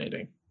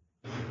dominating.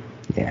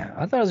 Yeah,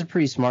 I thought it was a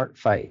pretty smart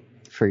fight.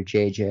 for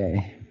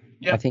JJ.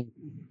 Yep. I think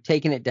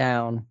taking it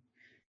down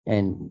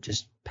and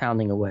just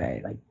pounding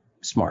away, like,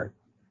 smart.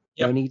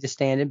 Yep. No need to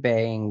stand and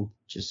bang.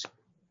 Just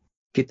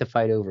get the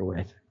fight over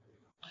with.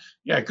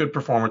 Yeah, good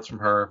performance from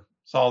her.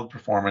 Solid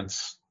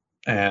performance,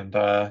 and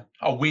a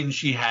win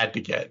she had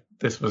to get.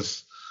 This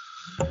was.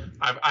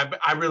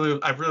 I've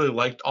really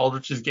liked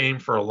Aldrich's game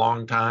for a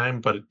long time,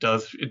 but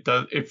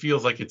it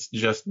feels like it's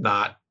just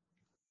not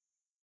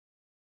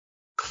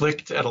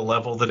clicked at a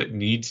level that it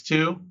needs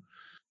to.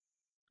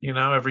 You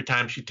know, every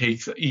time she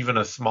takes even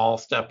a small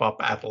step up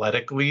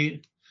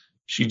athletically,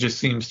 she just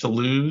seems to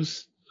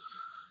lose.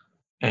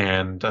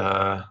 And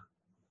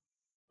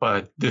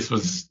but this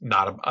was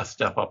not a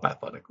step up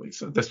athletically,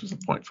 so this was a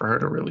point for her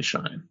to really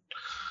shine.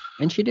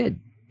 And she did.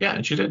 Yeah,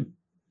 and she did.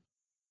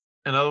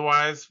 And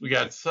otherwise, we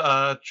got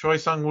Choi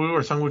Sung-woo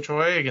or Sung-woo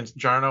Choi against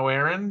Jarno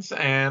Aarons,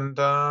 and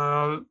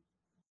a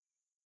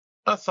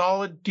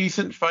solid,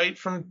 decent fight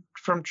from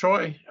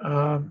Choi.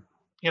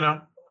 You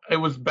know, it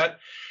was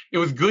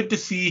good to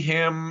see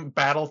him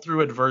battle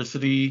through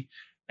adversity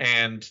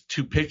and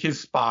to pick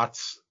his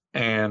spots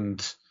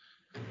and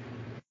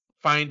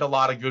find a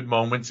lot of good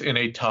moments in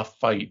a tough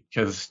fight,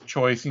 because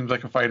Choi seems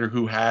like a fighter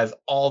who has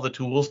all the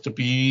tools to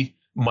be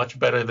much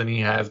better than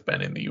he has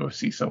been in the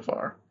UFC so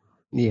far.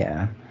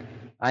 Yeah.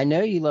 I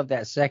know you love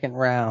that second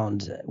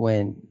round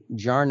when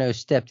Jarno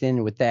stepped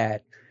in with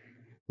that,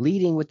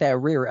 leading with that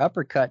rear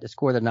uppercut to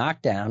score the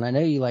knockdown. I know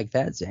you like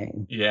that,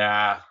 Zane.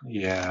 Yeah.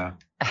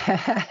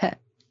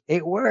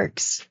 It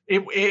works.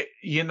 It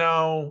you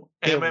know,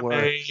 MMA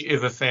works.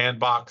 is a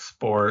sandbox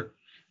sport.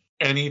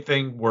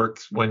 Anything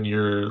works when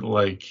you're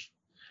like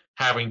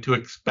having to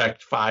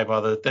expect 5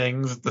 other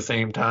things at the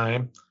same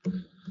time.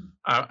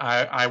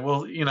 I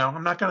will, you know,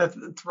 I'm not going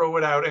to throw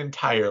it out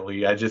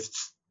entirely. I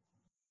just,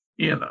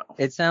 you know.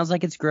 It sounds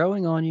like it's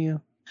growing on you.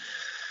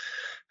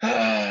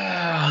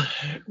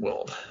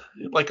 Well,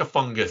 like a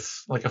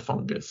fungus. But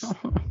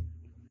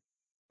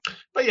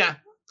yeah,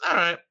 all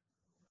right.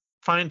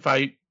 Fine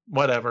fight,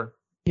 whatever.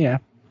 Yeah.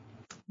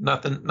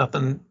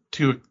 Nothing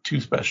too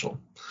special.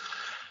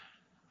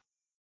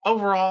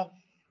 Overall,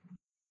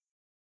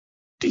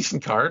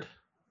 decent card.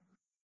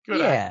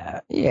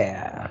 Good.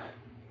 Yeah.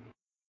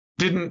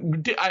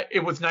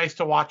 It was nice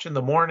to watch in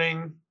the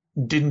morning.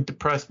 Didn't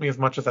depress me as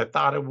much as I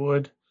thought it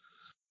would.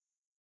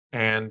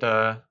 And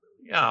yeah,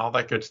 all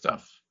that good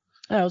stuff.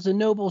 That was a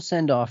noble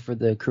send-off for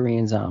the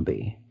Korean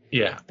Zombie.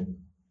 Yeah.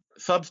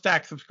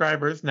 Substack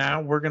subscribers, now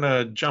we're going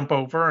to jump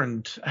over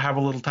and have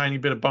a little tiny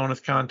bit of bonus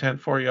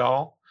content for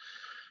y'all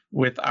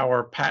with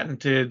our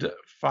patented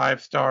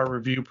 5-star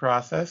review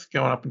process,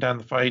 going up and down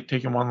the fight,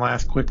 taking one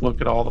last quick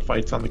look at all the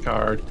fights on the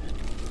card.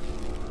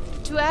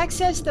 To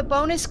access the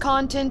bonus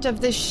content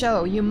of this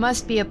show, you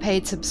must be a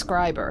paid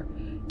subscriber.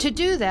 To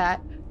do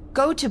that,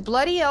 go to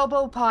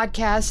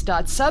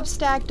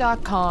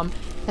bloodyelbowpodcast.substack.com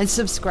and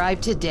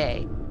subscribe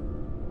today.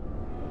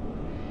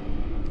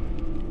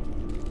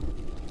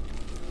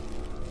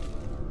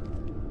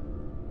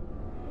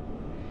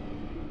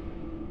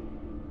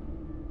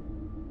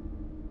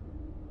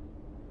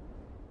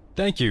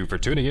 Thank you for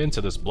tuning in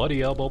to this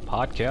Bloody Elbow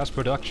podcast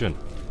production.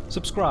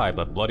 Subscribe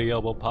at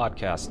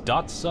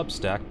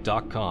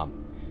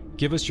bloodyelbowpodcast.substack.com.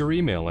 Give us your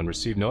email and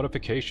receive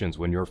notifications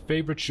when your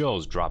favorite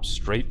shows drop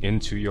straight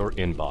into your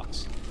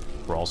inbox.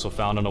 We're also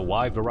found on a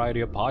wide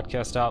variety of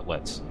podcast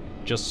outlets.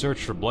 Just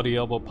search for Bloody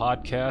Elbow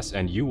Podcast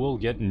and you will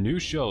get new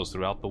shows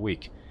throughout the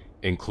week,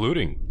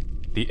 including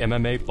the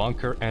MMA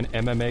Bunker and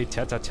MMA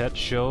Tete-a-Tete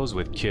shows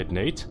with Kid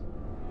Nate,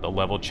 the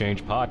Level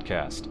Change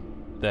Podcast,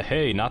 the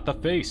Hey Not the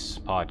Face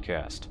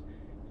Podcast,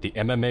 the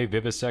MMA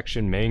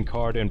Vivisection main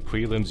card and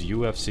prelims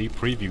UFC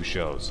preview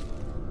shows,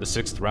 the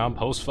 6th Round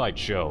Post-Fight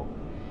Show,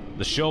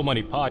 the Show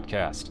Money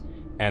Podcast,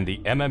 and the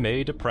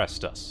MMA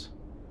Depressed Us.